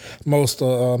why most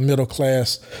middle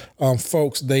class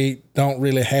folks, they don't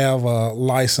really have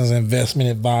licensed investment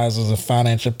advisors and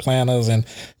financial planners and,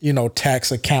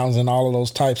 tax accountants and all of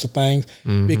those types of things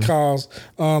because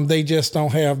they just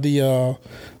don't have the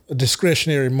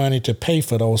discretionary money to pay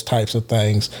for those types of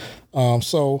things.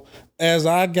 So as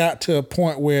I got to a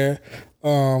point where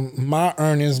my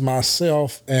earnings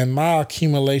myself and my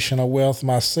accumulation of wealth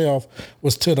myself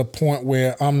was to the point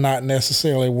where I'm not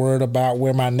necessarily worried about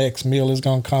where my next meal is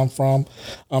going to come from.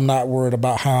 I'm not worried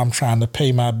about how I'm trying to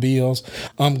pay my bills.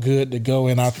 I'm good to go,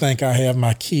 and I think I have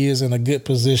my kids in a good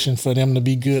position for them to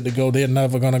be good to go. They're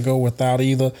never going to go without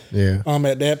either. Yeah.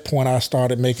 At that point, I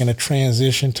started making a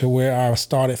transition to where I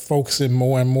started focusing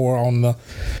more and more on the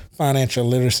financial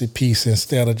literacy piece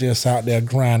instead of just out there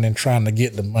grinding, trying to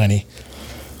get the money.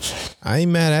 I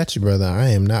ain't mad at you, brother. I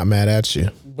am not mad at you.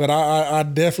 But I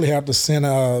definitely have to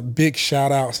send big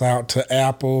shout outs out to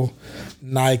Apple,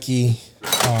 Nike,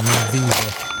 and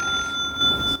Visa.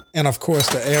 And of course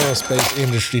the aerospace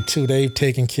industry too. They've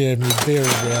taken care of me very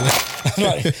well.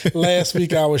 Like last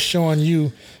week I was showing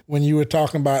you when you were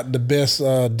talking about the best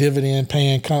dividend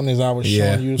paying companies, I was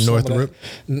showing you some Northrop. of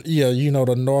that.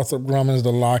 The Northrop Grummans,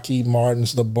 the Lockheed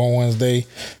Martins, the Boeings,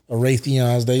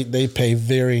 Raytheons, they pay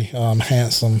very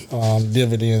handsome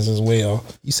dividends as well.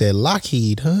 You said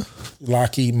Lockheed, huh?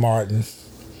 Lockheed Martin.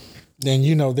 Then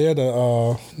they're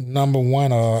the number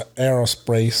one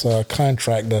aerospace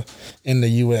contractor in the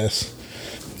U.S.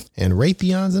 And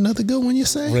Raytheon's another good one, you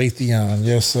say? Raytheon,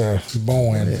 yes sir.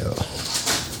 Boeing,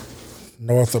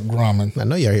 Northrop Grumman. I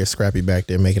know y'all hear Scrappy back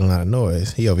there making a lot of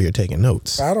noise. He over here taking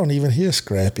notes. I don't even hear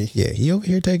Scrappy. Yeah, he over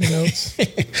here taking notes.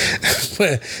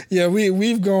 But yeah,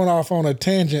 we've gone off on a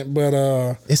tangent, but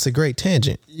it's a great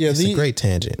tangent. Yeah, it's a great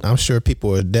tangent. I'm sure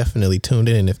people are definitely tuned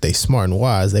in, and if they smart and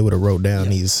wise, they would have wrote down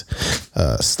these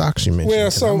stocks you mentioned.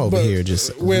 Well, so I'm over here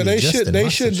just they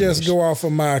should just go off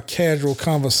of my casual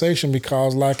conversation,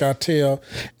 because like I tell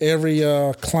every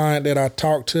client that I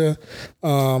talk to,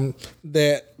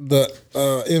 that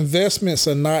the investments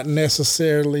are not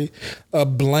necessarily a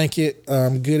blanket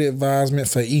good advisement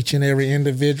for each and every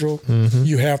individual. Mm-hmm.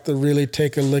 You have to really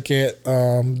take a look at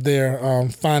their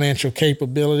financial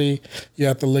capability. You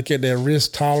have to look at their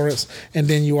risk tolerance, and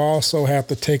then you also have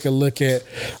to take a look at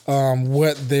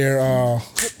what their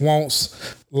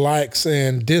wants, likes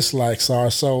and dislikes are.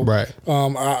 So right.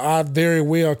 I very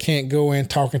well can't go in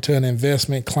talking to an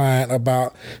investment client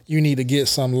about you need to get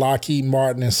some Lockheed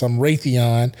Martin and some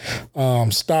Raytheon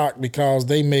stock because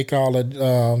they make all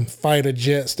the fighter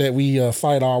jets that we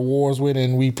fight our wars with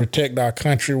and we protect our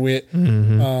country with.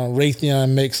 Mm-hmm.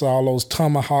 Raytheon makes all those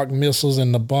Tomahawk missiles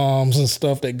and the bombs and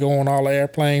stuff that go on all the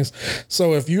airplanes.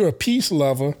 So if you're a peace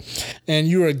lover and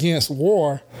you're against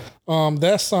war,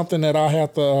 that's something that I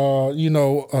have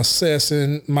to, assess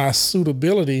in my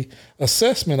suitability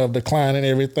assessment of the client and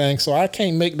everything. So I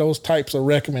can't make those types of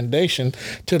recommendations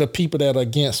to the people that are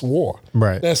against war.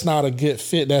 Right. That's not a good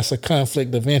fit. That's a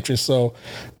conflict of interest. So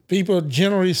people,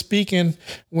 generally speaking,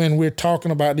 when we're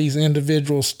talking about these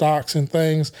individual stocks and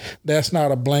things, that's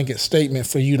not a blanket statement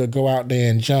for you to go out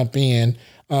there and jump in.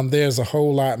 There's a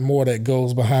whole lot more that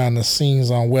goes behind the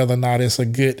scenes on whether or not it's a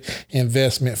good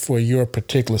investment for your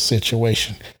particular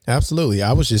situation. Absolutely.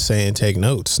 I was just saying take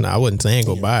notes. No, I wasn't saying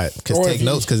go buy it. Because take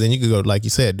notes, because then you could go, like you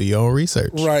said, do your own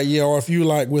research. Right, yeah. Or if you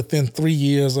like within 3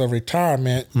 years of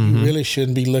retirement, mm-hmm. you really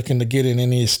shouldn't be looking to get in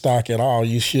any stock at all.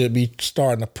 You should be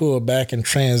starting to pull back and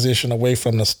transition away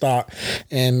from the stock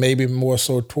and maybe more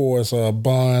so towards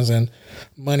bonds and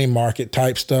money market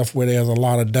type stuff where there's a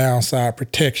lot of downside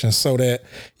protection, so that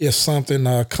if something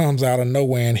comes out of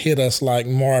nowhere and hit us like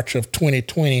March of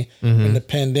 2020 mm-hmm. when the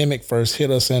pandemic first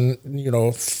hit us and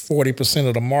 40%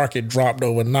 of the market dropped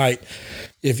overnight,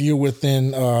 if you're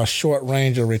within short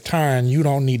range of retiring, you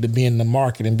don't need to be in the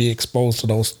market and be exposed to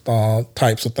those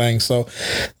types of things. So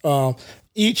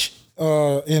each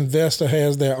investor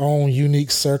has their own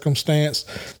unique circumstance.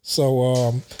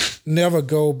 So never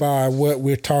go by what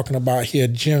we're talking about here,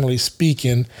 generally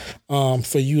speaking,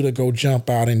 for you to go jump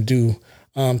out and do.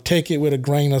 Take it with a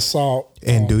grain of salt.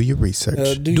 And do your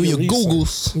research. Do your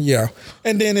Googles. Yeah.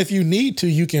 And then if you need to,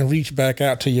 you can reach back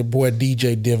out to your boy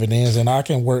DJ Dividends, and I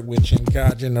can work with you and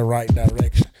guide you in the right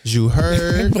direction. You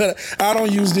heard? But I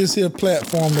don't use this here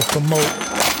platform to promote,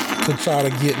 to try to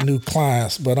get new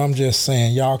clients, but I'm just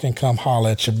saying y'all can come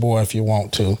holler at your boy if you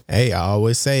want to. Hey, I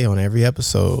always say on every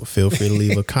episode, feel free to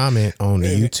leave a comment on the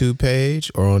YouTube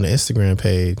page or on the Instagram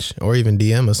page, or even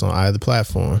DM us on either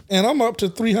platform. And I'm up to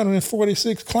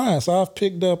 346 clients. I've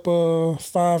picked up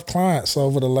 5 clients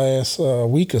over the last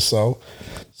week or so.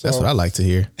 That's what I like to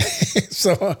hear.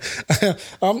 So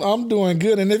I'm doing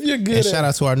good. And if you're good, and shout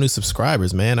out to our new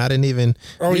subscribers, man. I didn't even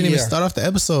start off the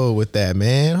episode with that,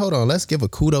 man. Hold on, let's give a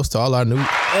kudos to all our new.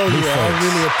 I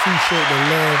really appreciate the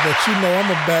love. But I'm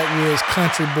a backwoods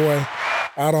country boy.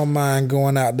 I don't mind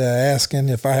going out there asking.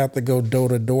 If I have to go door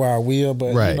to door, I will.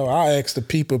 But I ask the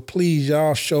people, please,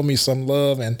 y'all show me some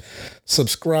love and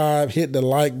subscribe, hit the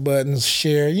like buttons,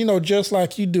 share, just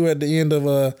like you do at the end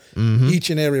of each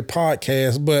and every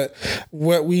podcast. But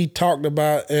what we talked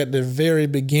about at the very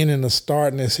beginning of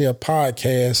starting this here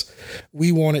podcast,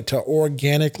 we wanted to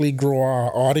organically grow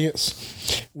our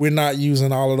audience. We're not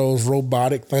using all of those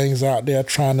robotic things out there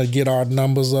trying to get our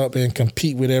numbers up and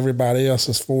compete with everybody else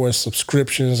as far as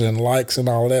subscriptions and likes and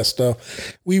all that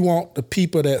stuff. We want the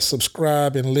people that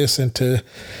subscribe and listen to,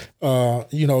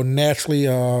 naturally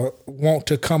want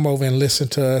to come over and listen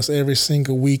to us every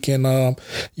single week and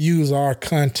use our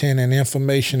content and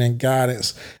information and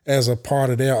guidance as a part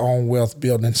of their own wealth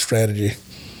building strategy.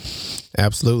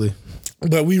 Absolutely.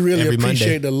 But we really Every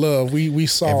appreciate Monday. the love. We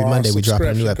saw Every our Monday we drop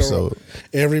a new subscription go episode. up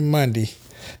every Monday,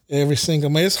 every single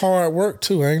Monday. It's hard work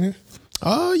too, ain't it?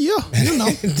 Oh yeah,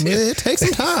 it takes some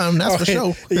time. That's for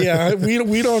sure. Yeah,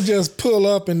 we don't just pull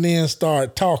up and then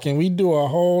start talking. We do a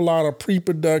whole lot of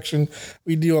pre-production.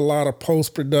 We do a lot of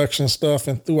post-production stuff,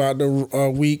 and throughout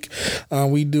the week,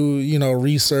 we do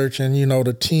research, and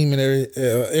the team and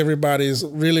everybody's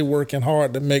really working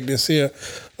hard to make this here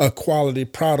a quality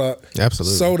product.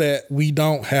 Absolutely. So that we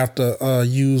don't have to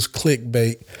use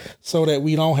clickbait. So that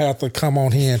we don't have to come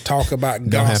on here and talk about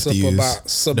gossip about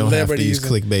celebrities. Don't have to use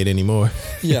clickbait anymore.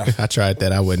 Yeah. I tried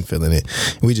that. I wasn't feeling it.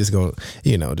 We just go,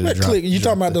 just drop. You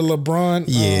talking about the LeBron?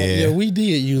 Yeah. We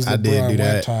did use LeBron I did do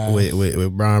that one time.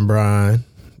 with Brian,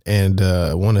 and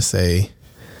I want to say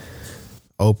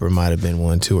Oprah might have been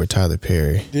one too, or Tyler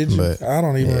Perry. Did you? But I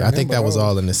don't even remember. I think that was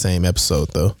all in the same episode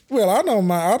though. Well, I don't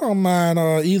mind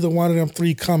either one of them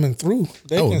three coming through.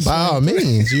 They can By all swing through.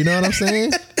 means, you know what I'm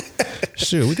saying?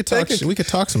 Sure, we could talk. We could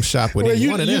talk some shop with any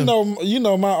one of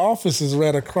them. My office is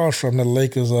right across from the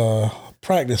Lakers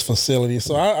practice facility,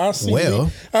 so I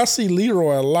see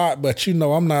Leroy a lot, but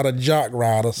I'm not a jock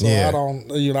rider, so Yeah.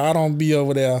 I don't be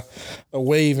over there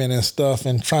waving and stuff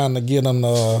and trying to get them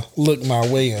to look my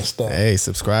way and stuff. Hey,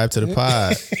 subscribe to the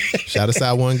pod. Shout us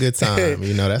out one good time.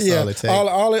 That's all it takes.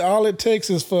 All it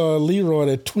takes is for Leroy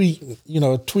to tweet.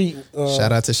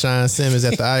 Shout out to Sean Simmons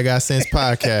at the I Got Sense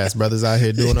podcast. Brothers out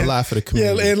here doing a lot for the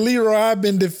community. Yeah, and Leroy, I've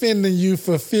been defending you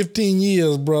for 15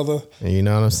 years, brother. You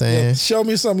know what I'm saying? Show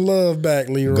me some love back,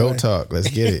 Leroy. Go talk. Let's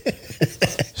get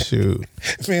it. Shoot.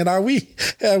 Man, have we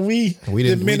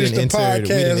diminished the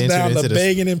podcast down to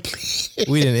begging and pleading?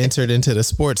 We didn't enter it into the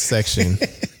sports section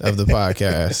of the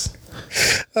podcast.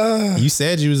 You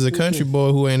said you was a country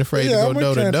boy who ain't afraid to go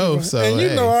door to door. So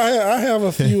and I have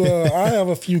a few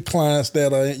a few clients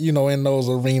that are in those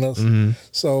arenas. Mm-hmm.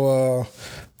 So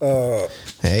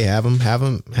hey, have them tune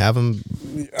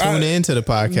into the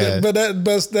podcast. But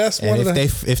that's one of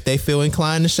the if they feel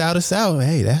inclined to shout us out,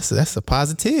 hey, that's a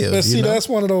positive. But see, that's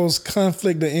one of those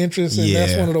conflict of interest, and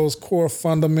that's one of those core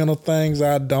fundamental things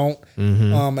I don't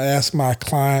ask my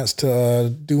clients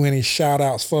to do any shout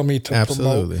outs for me to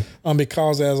promote.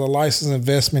 Because as a licensed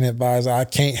investment advisor, I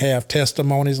can't have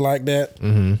testimonies like that.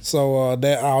 So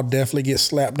that I'll definitely get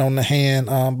slapped on the hand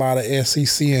by the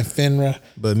SEC and FINRA.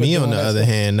 But me, on the other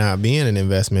hand, not being an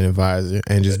investment advisor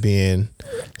and just being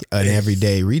an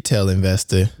everyday retail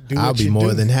investor, I'll be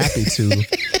more than happy to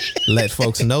let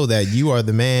folks know that you are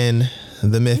the man,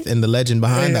 the myth, and the legend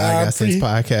behind the I Got Sense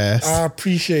podcast. I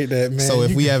appreciate that, man. So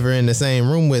if we ever in the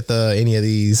same room with any of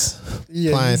these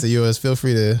clients of yours, feel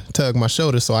free to tug my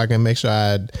shoulder so I can make sure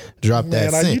I drop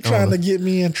that cent. Are you trying to get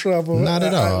me in trouble? Not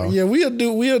at all. We'll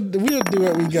do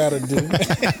what we gotta do.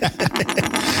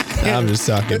 I'm just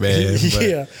talking, man.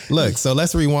 But look, so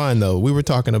let's rewind though. We were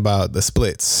talking about the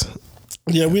splits.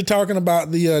 Yeah, we're talking about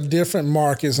the different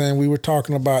markets, and we were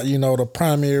talking about the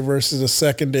primary versus the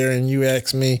secondary. And you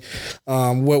asked me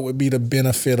what would be the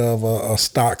benefit of a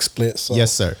stock split. So.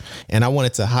 Yes, sir. And I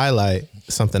wanted to highlight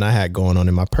something I had going on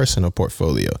in my personal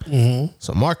portfolio.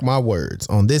 So mark my words,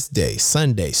 on this day,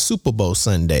 Sunday, Super Bowl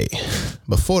Sunday,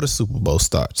 before the Super Bowl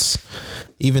starts,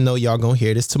 even though y'all gonna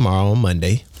hear this tomorrow on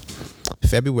Monday,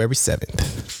 February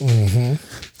 7th.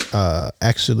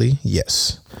 Actually,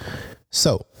 yes.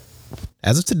 So,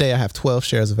 as of today, I have 12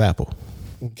 shares of Apple.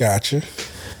 Gotcha.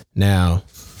 Now,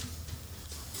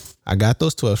 I got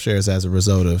those 12 shares as a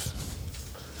result of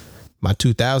my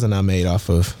 2,000 I made off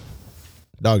of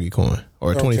Dogecoin,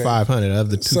 or 2,500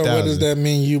 of the 2,000. So what does that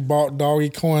mean? You bought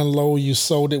Dogecoin low, you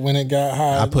sold it when it got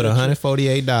high? I put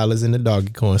 $148 in the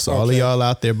Dogecoin. So all of y'all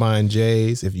out there buying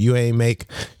J's, if you ain't make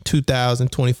 $2,000,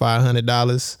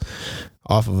 $2,500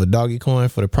 off of a Dogecoin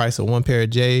for the price of one pair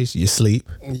of J's, you sleep.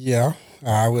 Yeah.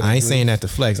 I ain't saying that to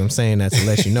flex. I'm saying that to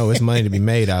let you know it's money to be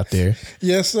made out there.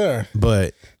 Yes, sir.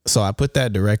 But So I put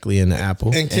that directly in the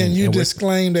Apple. And can you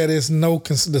disclaim that it's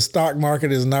the stock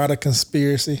market is not a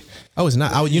conspiracy? Oh, it's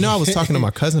not. I was talking to my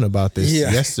cousin about this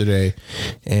yesterday,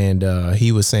 and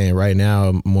he was saying right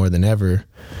now more than ever,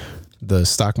 the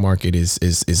stock market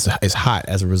is hot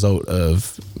as a result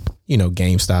of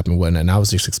GameStop and whatnot. And I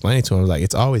was just explaining to him, like,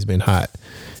 it's always been hot.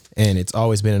 And it's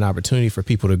always been an opportunity for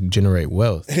people to generate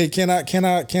wealth. Hey, can I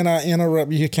interrupt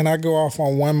you? Can I go off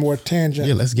on one more tangent?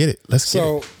 Yeah, let's get it.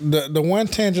 So the one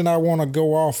tangent I want to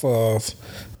go off of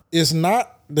is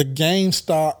not the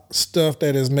GameStop stuff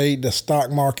that has made the stock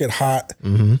market hot.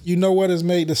 Mm-hmm. You know what has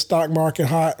made the stock market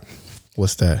hot?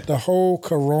 What's that? The whole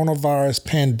coronavirus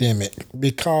pandemic.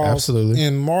 Because absolutely,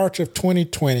 in March of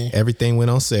 2020, everything went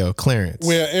on sale, clearance.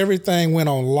 Well, everything went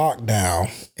on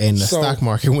lockdown. And the stock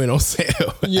market went on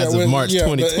sale as of March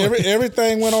 2020.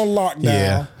 Everything went on lockdown.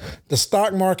 Yeah. The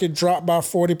stock market dropped by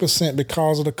 40%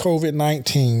 because of the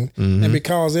COVID-19. Mm-hmm. And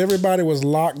because everybody was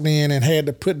locked in and had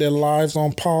to put their lives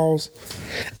on pause,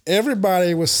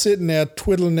 everybody was sitting there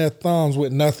twiddling their thumbs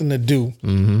with nothing to do.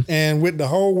 Mm-hmm. And with the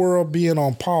whole world being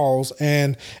on pause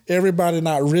and everybody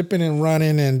not ripping and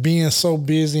running and being so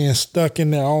busy and stuck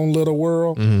in their own little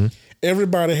world, mm-hmm.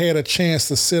 everybody had a chance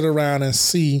to sit around and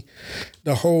see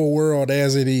the whole world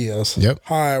as it is. Yep.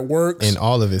 How it works. In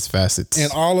all of its facets.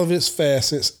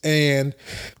 And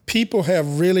people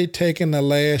have really taken the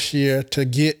last year to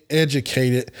get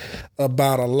educated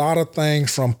about a lot of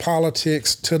things from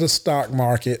politics to the stock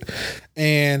market.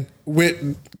 And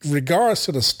with regards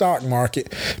to the stock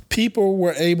market, people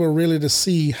were able really to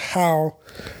see how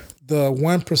the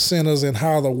 1%ers and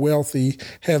how the wealthy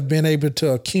have been able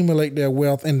to accumulate their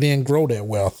wealth and then grow their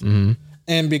wealth. Mm-hmm.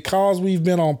 And because we've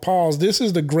been on pause, this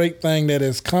is the great thing that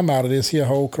has come out of this here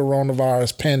whole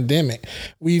coronavirus pandemic.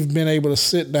 We've been able to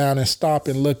sit down and stop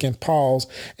and look and pause.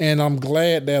 And I'm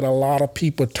glad that a lot of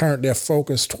people turned their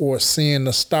focus towards seeing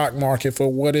the stock market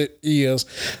for what it is,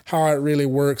 how it really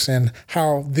works, and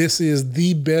how this is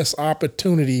the best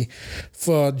opportunity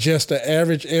for just an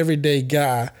average everyday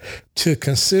guy to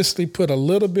consistently put a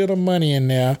little bit of money in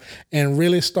there and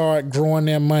really start growing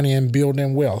their money and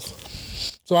building wealth.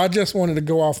 So I just wanted to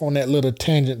go off on that little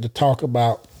tangent to talk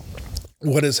about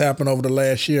what has happened over the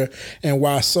last year and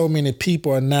why so many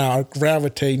people are now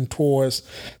gravitating towards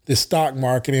the stock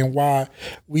market and why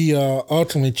we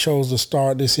ultimately chose to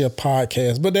start this here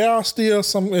podcast. But there are still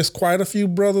there's quite a few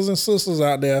brothers and sisters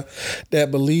out there that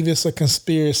believe it's a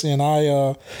conspiracy, and I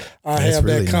have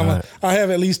really I have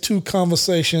at least 2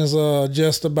 conversations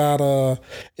just about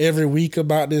every week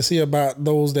about this here, about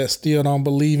those that still don't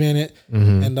believe in it.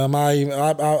 Mm-hmm. And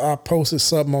I posted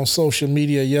something on social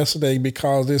media yesterday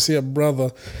because this here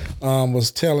brother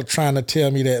was trying to tell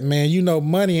me that, man,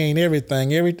 money ain't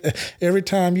everything. Every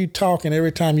time you talk and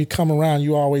every time you come around,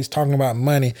 you always talking about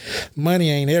money. Money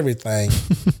ain't everything.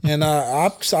 And I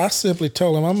simply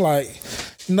told him, I'm like,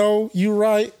 no, you're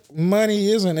right.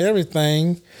 Money isn't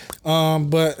everything,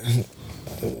 but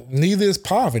neither is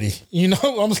poverty.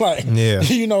 I'm just like, yeah.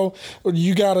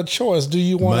 You got a choice. Do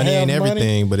you want to have money? Money ain't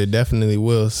everything, but it definitely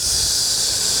will.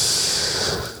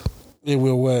 It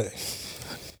will what?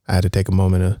 I had to take a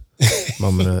moment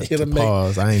to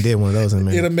pause. I ain't did one of those in a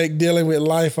minute. It'll make dealing with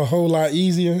life a whole lot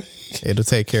easier. It'll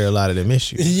take care of a lot of them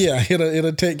issues. Yeah,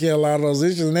 it'll take care of a lot of those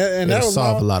issues, and that'll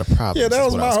solve a lot of problems. Yeah, that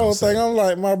was my whole thing. I'm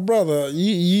like, my brother,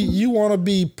 you want to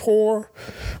be poor,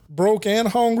 broke, and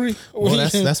hungry? Well,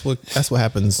 that's what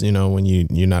happens. When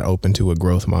you're not open to a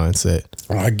growth mindset.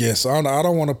 I guess I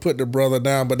don't want to put the brother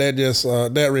down, but that just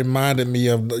that reminded me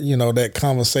of that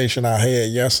conversation I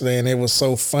had yesterday, and it was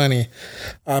so funny.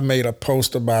 I made a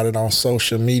post about it on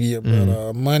social media,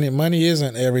 but money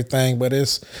isn't everything, but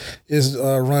it's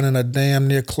running a damn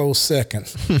near close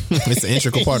second. It's an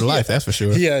integral part of life, that's for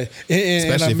sure. Yeah,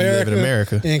 especially if you live in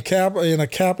America. In a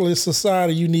capitalist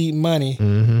society, you need money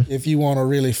if you want to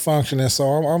really function. And so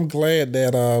I'm glad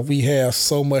that we have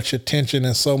so much attention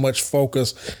and so much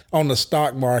focus on the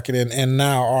stock market, and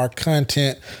now our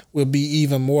content will be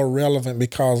even more relevant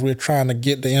because we're trying to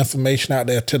get the information out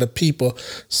there to the people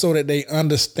so that they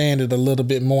understand it a little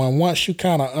bit more. And once you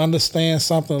kind of understand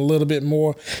something a little bit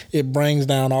more, it brings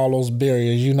down all those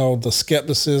barriers, the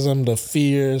skepticism, the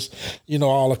fears,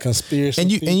 all the conspiracy.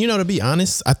 And to be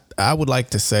honest, I would like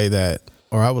to say that,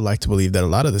 or I would like to believe that a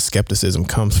lot of the skepticism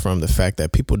comes from the fact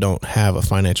that people don't have a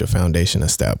financial foundation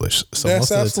established. So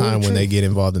that's most of the time when they get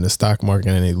involved in the stock market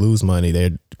and they lose money,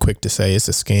 they're quick to say it's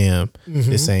a scam. Mm-hmm.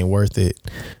 This ain't worth it.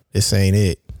 This ain't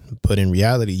it. But in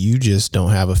reality, you just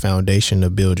don't have a foundation to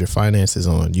build your finances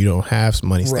on. You don't have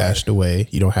money stashed away.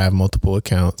 You don't have multiple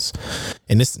accounts.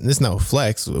 And this no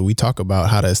flex. We talk about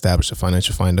how to establish a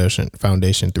financial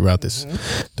foundation throughout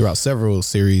throughout several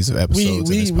series of episodes.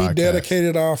 We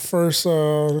dedicated our first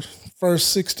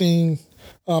 16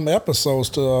 episodes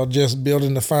to just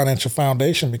building the financial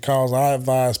foundation, because I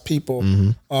advise people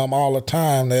all the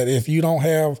time that if you don't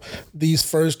have these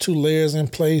first two layers in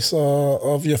place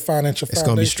of your financial foundation, it's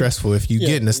going to be stressful if you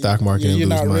get in the stock market and you're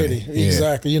lose not money. ready. Yeah.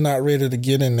 Exactly. You're not ready to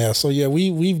get in there. So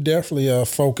we've definitely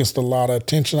focused a lot of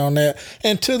attention on that.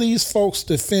 And to these folks'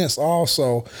 defense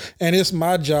also, and it's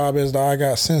my job as the I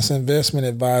Got Sense investment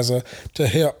advisor to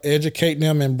help educate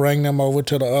them and bring them over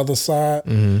to the other side.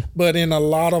 But in a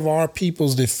lot of our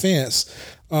people's defense,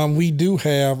 we do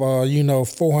have,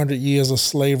 400 years of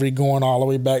slavery going all the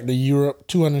way back to Europe,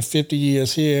 250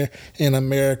 years here in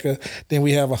America. Then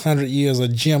we have 100 years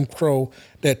of Jim Crow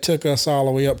that took us all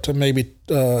the way up to maybe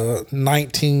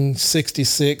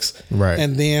 1966. Right.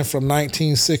 And then from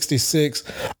 1966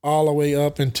 all the way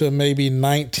up into maybe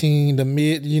mid to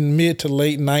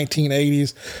late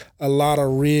 1980s, a lot of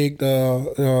rigged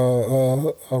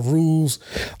rules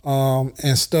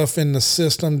and stuff in the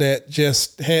system that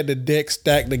just had the deck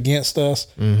stacked against us.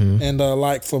 And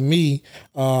like for me,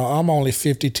 I'm only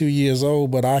 52 years old,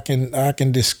 but I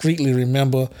can discreetly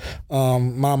remember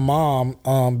my mom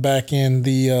back in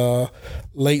the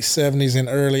late 70s and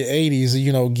early 80s,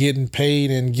 getting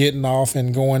paid and getting off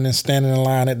and going and standing in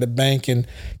line at the bank and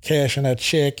cashing a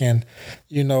check and,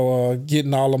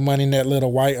 getting all the money in that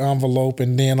little white envelope.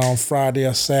 And then on Friday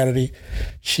or Saturday,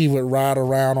 she would ride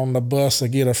around on the bus or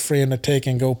get a friend to take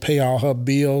and go pay all her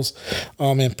bills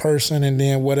in person. And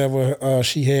then whatever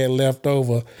she had left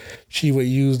over, she would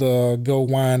use to go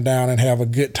wind down and have a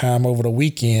good time over the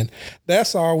weekend.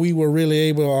 That's all we were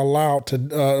really we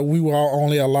were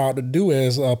only allowed to do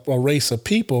as a race of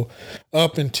people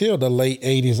up until the late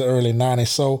 80s, early 90s.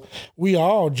 So we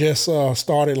all just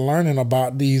started learning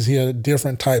about these here different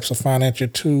types of financial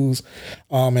tools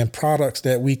and products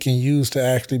that we can use to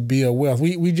actually build wealth.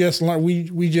 We just learned,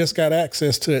 we just got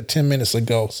access to it 10 minutes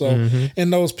ago. So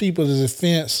in those people's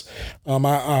defense,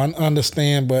 I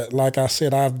understand, but like I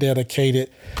said, I've dedicated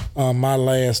my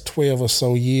last 12 or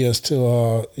so years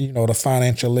to the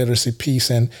financial literacy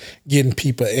piece and getting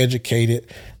people educated,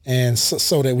 and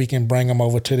so that we can bring them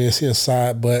over to this here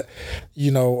side. But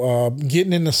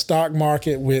getting in the stock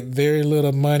market with very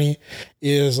little money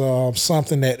is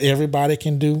something that everybody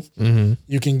can do.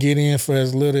 You can get in for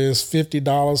as little as $50,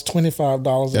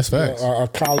 $25 if you're a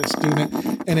college student,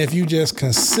 and if you just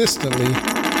consistently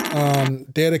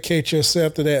dedicate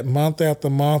yourself to that month after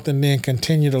month, and then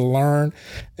continue to learn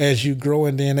as you grow.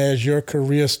 And then as your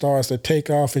career starts to take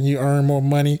off and you earn more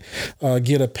money,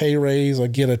 get a pay raise or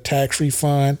get a tax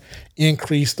refund,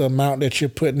 increase the amount that you're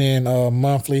putting in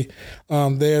monthly.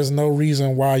 There's no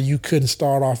reason why you couldn't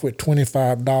start off with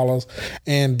 $25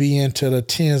 and be into the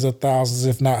tens of thousands,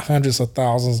 if not hundreds of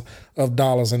thousands of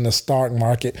dollars in the stock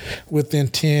market within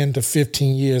 10 to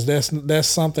 15 years. That's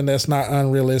something that's not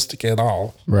unrealistic at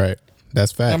all. Right.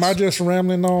 That's facts. Am I just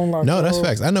rambling on? No, that's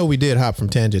facts. I know we did hop from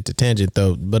tangent to tangent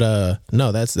though, but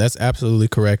no, that's absolutely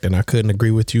correct, and I couldn't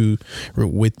agree with you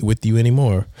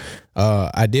anymore.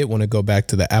 I did want to go back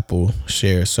to the Apple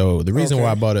share. So the reason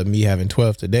why I brought up me having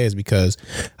 12 today is because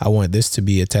I want this to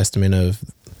be a testament of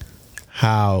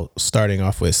how starting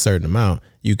off with a certain amount,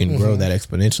 you can grow that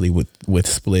exponentially with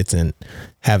splits and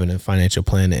having a financial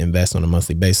plan to invest on a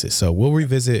monthly basis. So we'll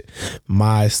revisit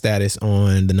my status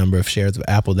on the number of shares of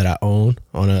Apple that I own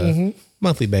on a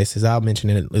monthly basis. I'll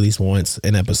mention it at least once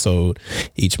an episode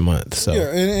each month. So yeah,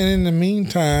 and in the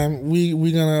meantime,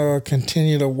 we're gonna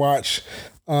continue to watch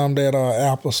that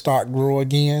Apple stock grow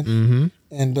again.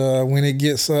 And when it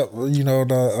gets up,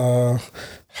 the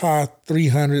high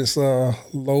 300s,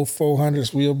 low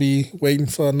 400s, we'll be waiting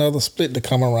for another split to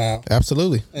come around.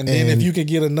 Absolutely. And then if you could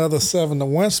get another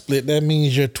 7-to-1 split, that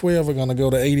means your 12 are going to go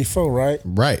to 84, right?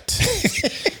 Right.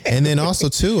 And then also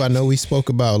too, I know we spoke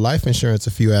about life insurance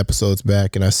a few episodes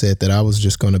back, and I said that I was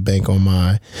just going to bank on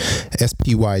my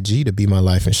SPYG to be my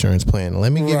life insurance plan.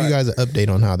 Let me give you guys an update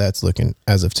on how that's looking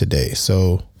as of today.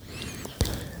 So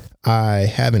I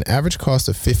have an average cost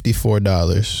of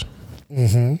 $54.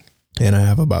 And I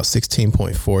have about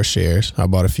 16.4 shares. I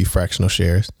bought a few fractional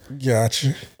shares.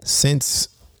 Gotcha. Since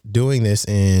doing this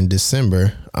in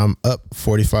December, I'm up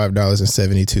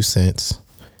 $45.72.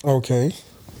 Okay.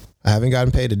 I haven't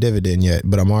gotten paid a dividend yet,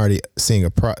 but I'm already seeing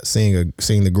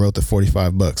the growth of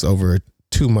 $45 over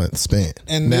 2-month span.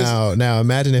 And now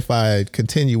imagine if I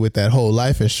continue with that whole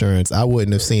life insurance, I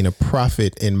wouldn't have seen a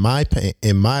profit in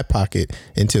my pocket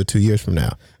until 2 years from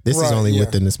now. This is only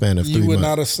within the span of 3 months. You would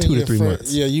not have seen 2 to 3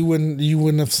 months. Yeah, you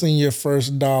wouldn't have seen your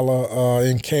first dollar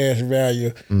in cash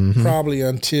value probably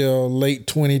until late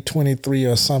 2023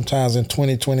 or sometimes in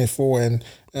 2024, and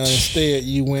instead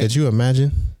you went. Could you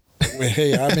imagine?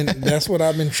 Hey, that's what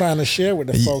I've been trying to share with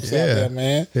the folks out there,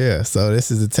 man. Yeah, so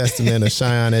this is a testament of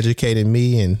Cheyenne educating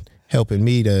me and helping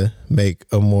me to make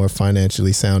a more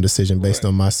financially sound decision based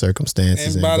on my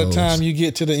circumstances. And by goals. The time you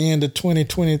get to the end of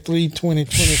 2023,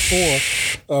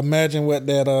 2024, imagine what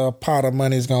that pot of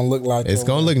money is going to look like. It's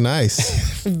going to look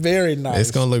nice. Very nice.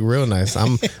 It's going to look real nice.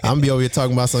 I'm be over here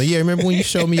talking about something. Yeah, remember when you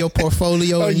showed me your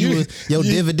portfolio and your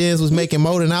dividends was making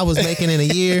more than I was making in a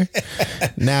year?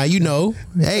 Now,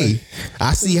 hey,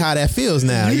 I see how that feels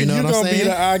now. You know what I'm saying?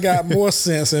 Be I got more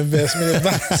sense investment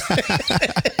advice.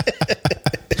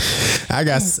 I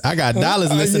got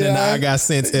dollars listening to I Got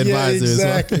Sense advisors.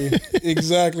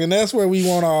 Exactly. And that's where we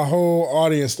want our whole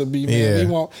audience to be, man.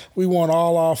 Yeah. We want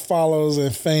all our followers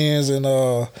and fans and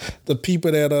the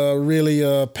people that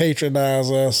really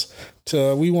patronize us.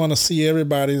 We want to see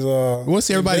everybody's. We'll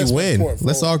see everybody win. Portfolio.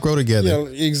 Let's all grow together.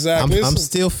 Yeah, exactly. I'm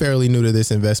still fairly new to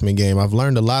this investment game. I've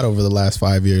learned a lot over the last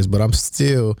 5 years, but I'm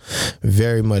still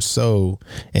very much so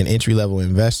an entry level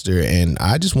investor, and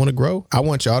I just want to grow. I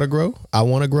want y'all to grow. I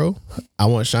want to grow. I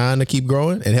want Cheyenne to keep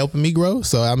growing and helping me grow.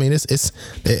 So I mean, it's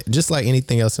just like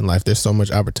anything else in life. There's so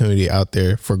much opportunity out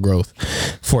there for growth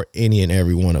for any and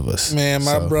every one of us. Man,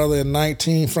 my brother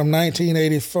from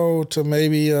 1984 to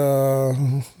maybe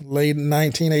late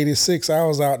 1986, I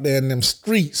was out there in them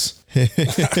streets.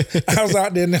 I was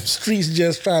out there in them streets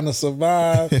just trying to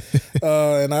survive.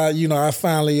 And I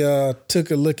finally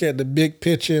took a look at the big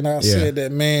picture, and I said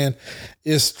that, man,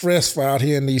 it's stressful out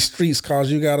here in these streets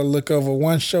because you got to look over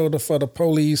one shoulder for the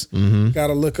police, got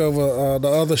to look over the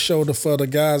other shoulder for the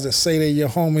guys that say they're your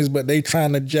homies, but they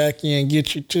trying to jack you and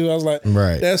get you too. I was like,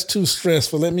 that's too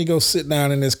stressful. Let me go sit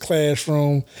down in this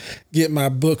classroom, get my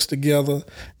books together,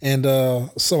 and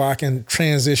so I can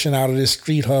transition out of this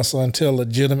street hustle into a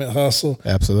legitimate hustle.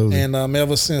 Absolutely. And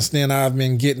ever since then, I've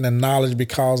been getting the knowledge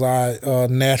because I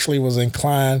naturally was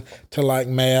inclined to like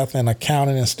math and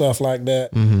accounting and stuff like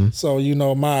that. So,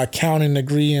 my accounting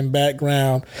degree and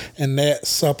background, and that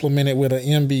supplemented with an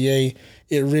MBA,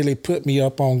 it really put me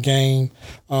up on game.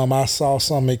 I saw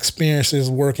some experiences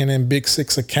working in Big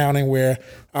Six accounting where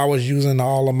I was using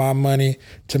all of my money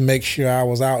to make sure I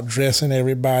was out dressing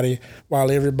everybody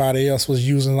while everybody else was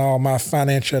using all my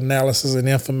financial analysis and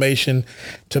information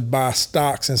to buy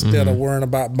stocks instead of worrying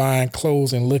about buying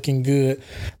clothes and looking good.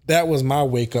 That was my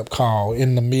wake-up call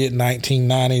in the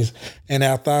mid-1990s. And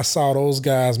after I saw those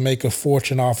guys make a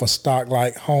fortune off a stock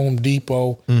like Home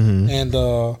Depot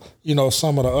and,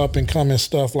 some of the up-and-coming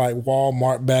stuff like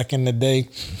Walmart back in the day,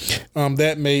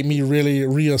 that made me really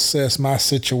reassess my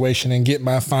situation and get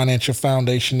my financial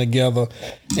foundation together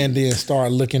and then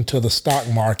start looking to the stock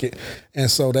market. And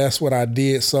so that's what I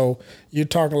did. So you're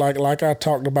talking like I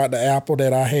talked about the Apple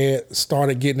that I had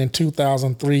started getting in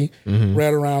 2003,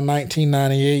 right around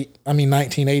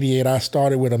 1988, I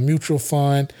started with a mutual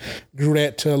fund, grew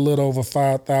that to a little over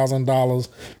 $5,000,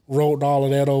 rolled all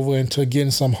of that over into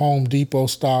getting some Home Depot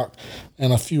stock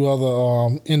and a few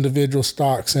other individual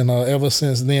stocks. And ever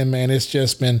since then, man, it's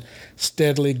just been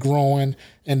steadily growing.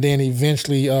 And then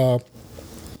eventually,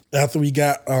 after we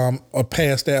got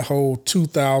past that whole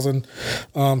 2000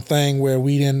 thing where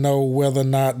we didn't know whether or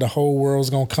not the whole world was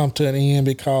going to come to an end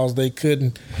because they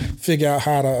couldn't figure out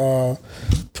how to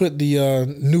put the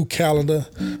new calendar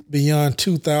beyond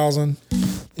 2000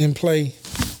 in play,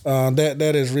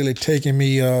 that has really taken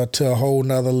me to a whole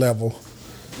nother level.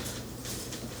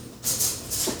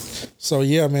 So,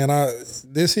 yeah, man,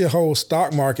 this here whole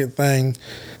stock market thing,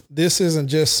 this isn't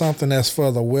just something that's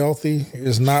for the wealthy.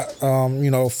 It's not,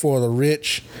 for the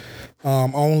rich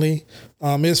only.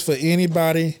 It's for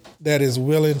anybody that is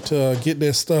willing to get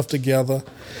their stuff together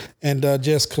and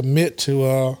just commit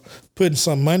to putting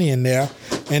some money in there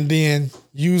and then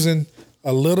using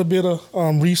a little bit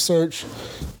of research,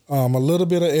 a little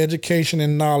bit of education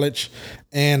and knowledge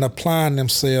and applying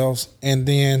themselves and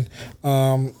then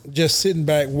just sitting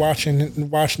back watching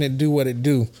it do what it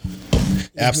do.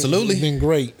 Absolutely. It's been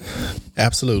great.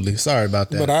 Absolutely. Sorry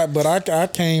about that. But I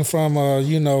came from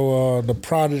the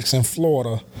projects in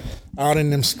Florida, out in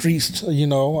them streets,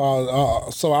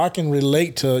 so I can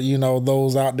relate to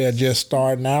those out there just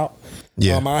starting out.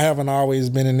 Yeah. I haven't always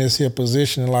been in this here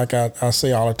position. Like I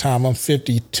say all the time, I'm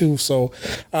 52, so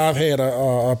I've had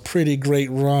a pretty great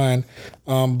run.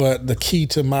 But the key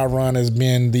to my run has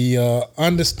been the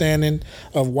understanding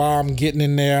of why I'm getting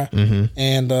in there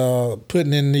and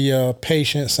putting in the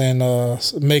patience and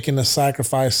making the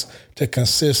sacrifice to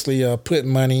consistently put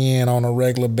money in on a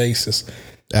regular basis.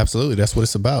 Absolutely. That's what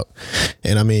it's about.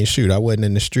 And I mean, shoot, I wasn't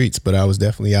in the streets, but I was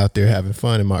definitely out there having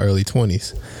fun in my early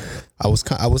 20s. I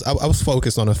was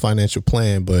focused on a financial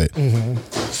plan, but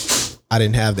I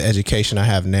didn't have the education I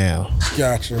have now.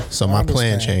 Gotcha. So my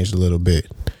plan changed a little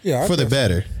bit. Yeah, for the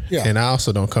better. Yeah. And I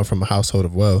also don't come from a household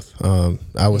of wealth.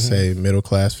 I would say middle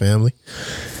class family.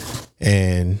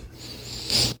 And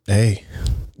hey,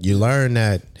 you learn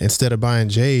that instead of buying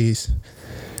J's,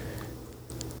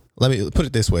 let me put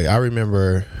it this way. I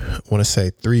remember, I want to say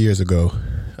 3 years ago,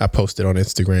 I posted on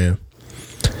Instagram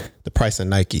the price of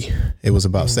Nike. It was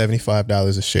about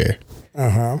 $75 a share.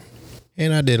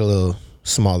 And I did a little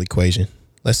small equation.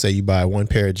 Let's say you buy one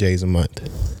pair of J's a month.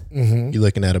 You're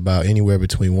looking at about anywhere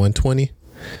between $120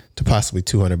 to possibly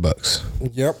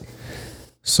 $200. Yep.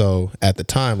 So at the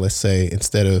time, let's say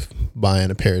instead of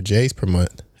buying a pair of J's per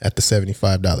month at the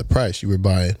 $75 price, you were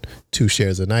buying 2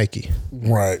 shares of Nike.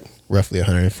 Right. Roughly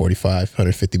 $145,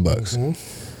 $150.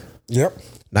 Yep.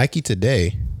 Nike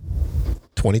today,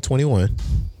 2021,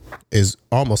 is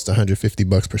almost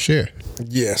 $150 per share.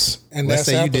 Yes. And Let's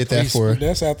say you did that for...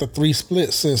 That's after 3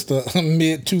 splits since the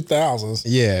mid-2000s.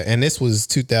 Yeah, and this was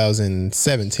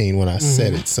 2017 when I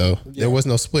said it, so there was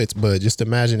no splits, but just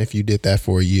imagine if you did that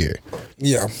for a year.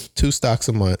 Yeah. 2 stocks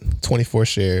a month, 24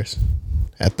 shares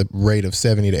at the rate of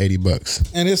 $70 to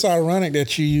 $80. And it's ironic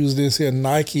that you use this here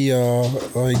Nike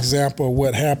example of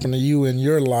what happened to you in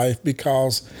your life,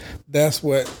 because that's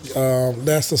what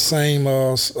that's the same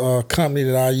company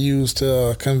that I used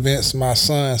to convince my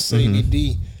son, Savvy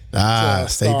D.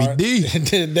 Savvy D.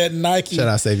 That Nike. Shout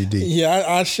out Savvy D. Yeah,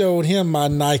 I showed him my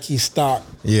Nike stock.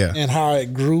 Yeah. And how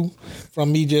it grew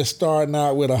from me just starting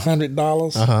out with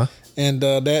 $100. And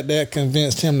that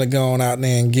convinced him to go on out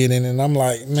there and get in. And I'm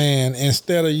like, man,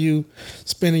 instead of you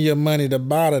spending your money to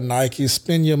buy the Nike,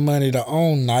 spend your money to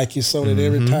own Nike, so that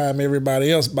every time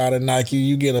everybody else buy the Nike,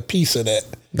 you get a piece of that.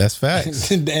 That's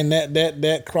facts. And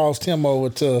that crossed him over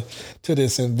to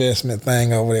this investment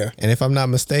thing over there. And if I'm not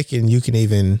mistaken, you can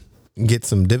even get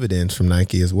some dividends from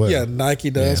Nike as well. Yeah, Nike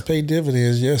does pay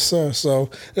dividends. Yes, sir. So,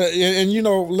 and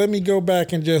let me go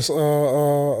back and just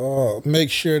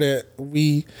make sure that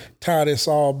we tie this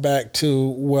all back to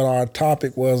what our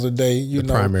topic was today.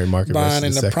 Primary market, buying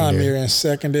in versus the secondary. primary and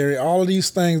secondary. All of these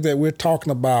things that we're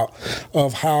talking about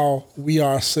of how we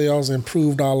ourselves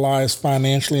improved our lives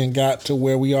financially and got to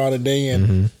where we are today,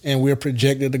 and we're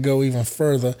projected to go even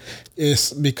further.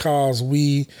 It's because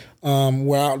we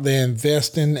we're out there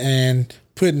investing and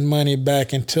putting money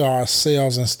back into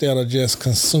ourselves instead of just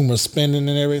consumer spending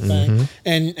and everything.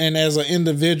 And as an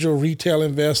individual retail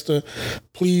investor,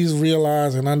 please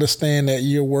realize and understand that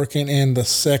you're working in the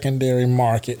secondary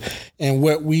market. And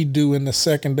what we do in the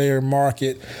secondary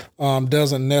market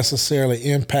doesn't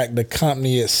necessarily impact the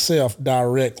company itself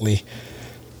directly.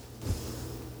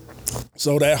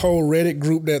 So that whole Reddit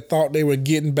group that thought they were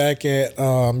getting back at,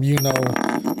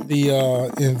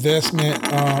 the investment,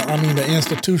 the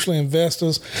institutional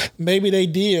investors, maybe they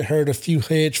did hurt a few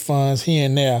hedge funds here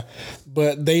and there,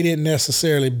 but they didn't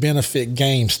necessarily benefit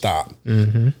GameStop.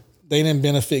 They didn't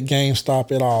benefit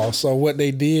GameStop at all. So what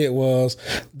they did was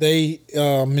they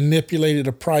manipulated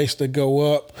the price to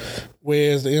go up,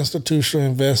 whereas the institutional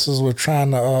investors were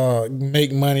trying to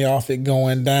make money off it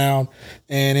going down.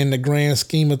 And in the grand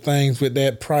scheme of things, with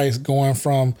that price going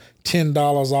from $10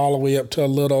 all the way up to a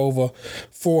little over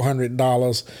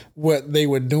 $400, what they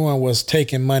were doing was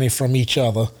taking money from each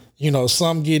other.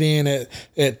 Some get in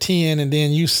at 10 and then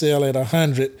you sell at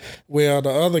 100. Well, the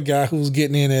other guy who's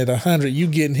getting in at 100, you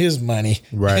getting his money.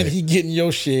 Right. And he getting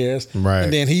your shares. Right.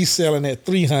 And then he's selling at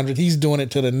 300. He's doing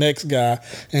it to the next guy,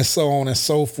 and so on and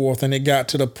so forth. And it got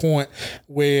to the point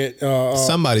where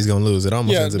somebody's going to lose. It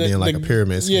almost ends up being like a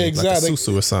pyramid scheme, exactly. like a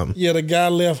Susu or something. Yeah, the guy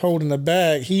left holding the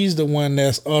bag, he's the one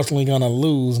that's ultimately going to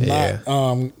lose, not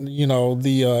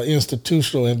the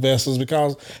institutional investors,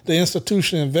 because the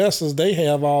institutional investors, they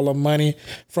have all the money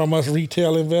from us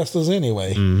retail investors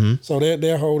anyway. So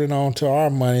they're holding on to our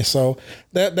money. So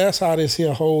that's how this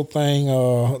here whole thing,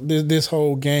 this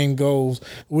whole game goes.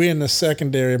 We're in the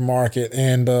secondary market,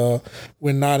 and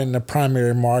we're not in the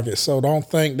primary market. So don't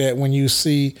think that when you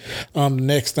see the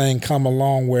next thing come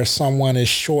along where someone is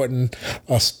shorting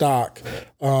a stock,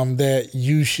 that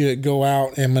you should go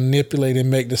out and manipulate and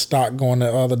make the stock go in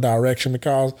the other direction,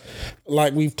 because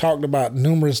like we've talked about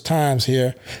numerous times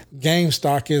here,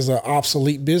 GameStop is an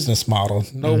obsolete business model.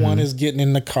 No one is getting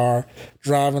in the car,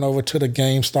 driving over to the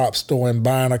GameStop store and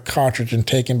buying a cartridge and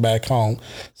taking back home.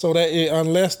 So that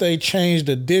unless they change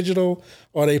the digital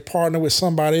or they partner with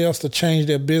somebody else to change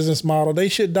their business model, they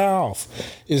should die off.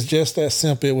 It's just that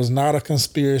simple. It was not a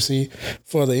conspiracy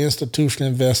for the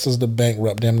institutional investors to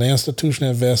bankrupt them. The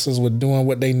institutional investors were doing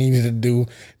what they needed to do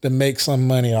to make some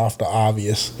money off the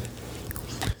obvious.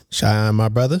 Shine, my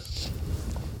brother.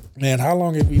 Man, how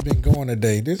long have we been going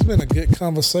today? This has been a good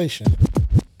conversation.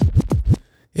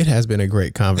 It has been a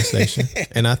great conversation.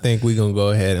 And I think we're going to go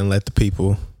ahead and let the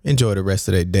people enjoy the rest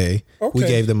of their day. Okay. We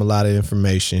gave them a lot of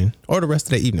information, or the rest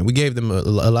of the evening. We gave them a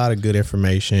lot of good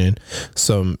information,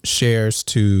 some shares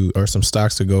or some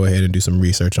stocks to go ahead and do some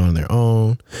research on their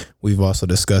own. We've also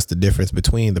discussed the difference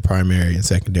between the primary and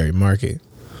secondary market.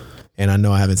 And I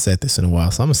know I haven't said this in a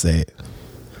while, so I'm going to say it.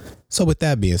 So with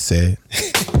that being said,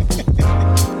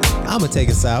 I'm going to take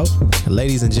us out.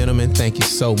 Ladies and gentlemen, thank you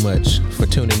so much for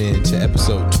tuning in to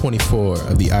episode 24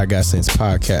 of the I Got Sense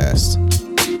podcast.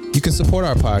 You can support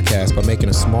our podcast by making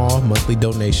a small monthly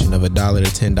donation of $1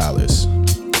 to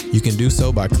 $10. You can do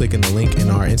so by clicking the link in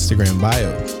our Instagram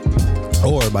bio,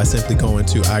 or by simply going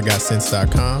to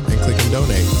igotsense.com and clicking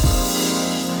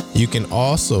donate. You can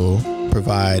also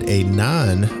provide a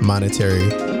non-monetary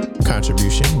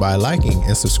contribution by liking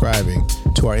and subscribing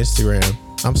to our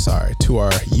to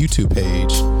our YouTube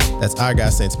page. That's I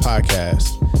Got Sense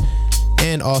Podcast.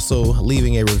 And also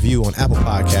leaving a review on Apple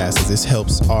Podcasts, as this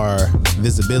helps our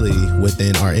visibility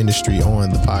within our industry on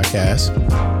the podcast.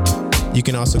 You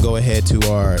can also go ahead to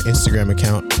our Instagram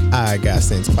account, I Got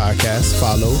Sense Podcast.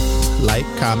 Follow, like,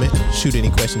 comment, shoot any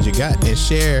questions you got, and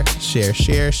share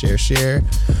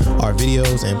our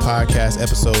videos and podcast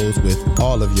episodes with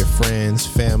all of your friends,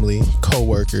 family,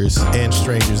 co-workers, and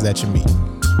strangers that you meet.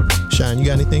 Sean, you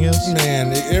got anything else?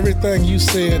 Man, everything you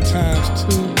said times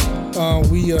two.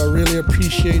 We really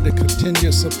appreciate the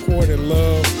continued support and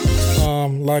love.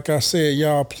 Like I said,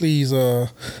 y'all, please,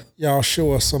 y'all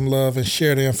show us some love and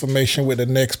share the information with the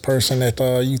next person that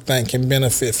you think can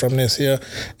benefit from this here.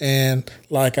 And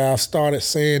like I've started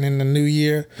saying in the new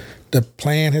year, the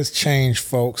plan has changed,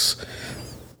 folks.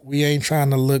 We ain't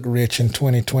trying to look rich in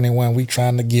 2021. We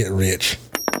trying to get rich.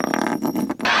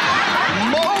 More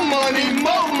money,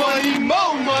 more money,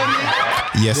 more money.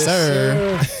 Yes,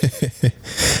 sir.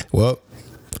 Well,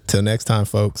 till next time,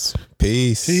 folks.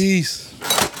 Peace. Peace.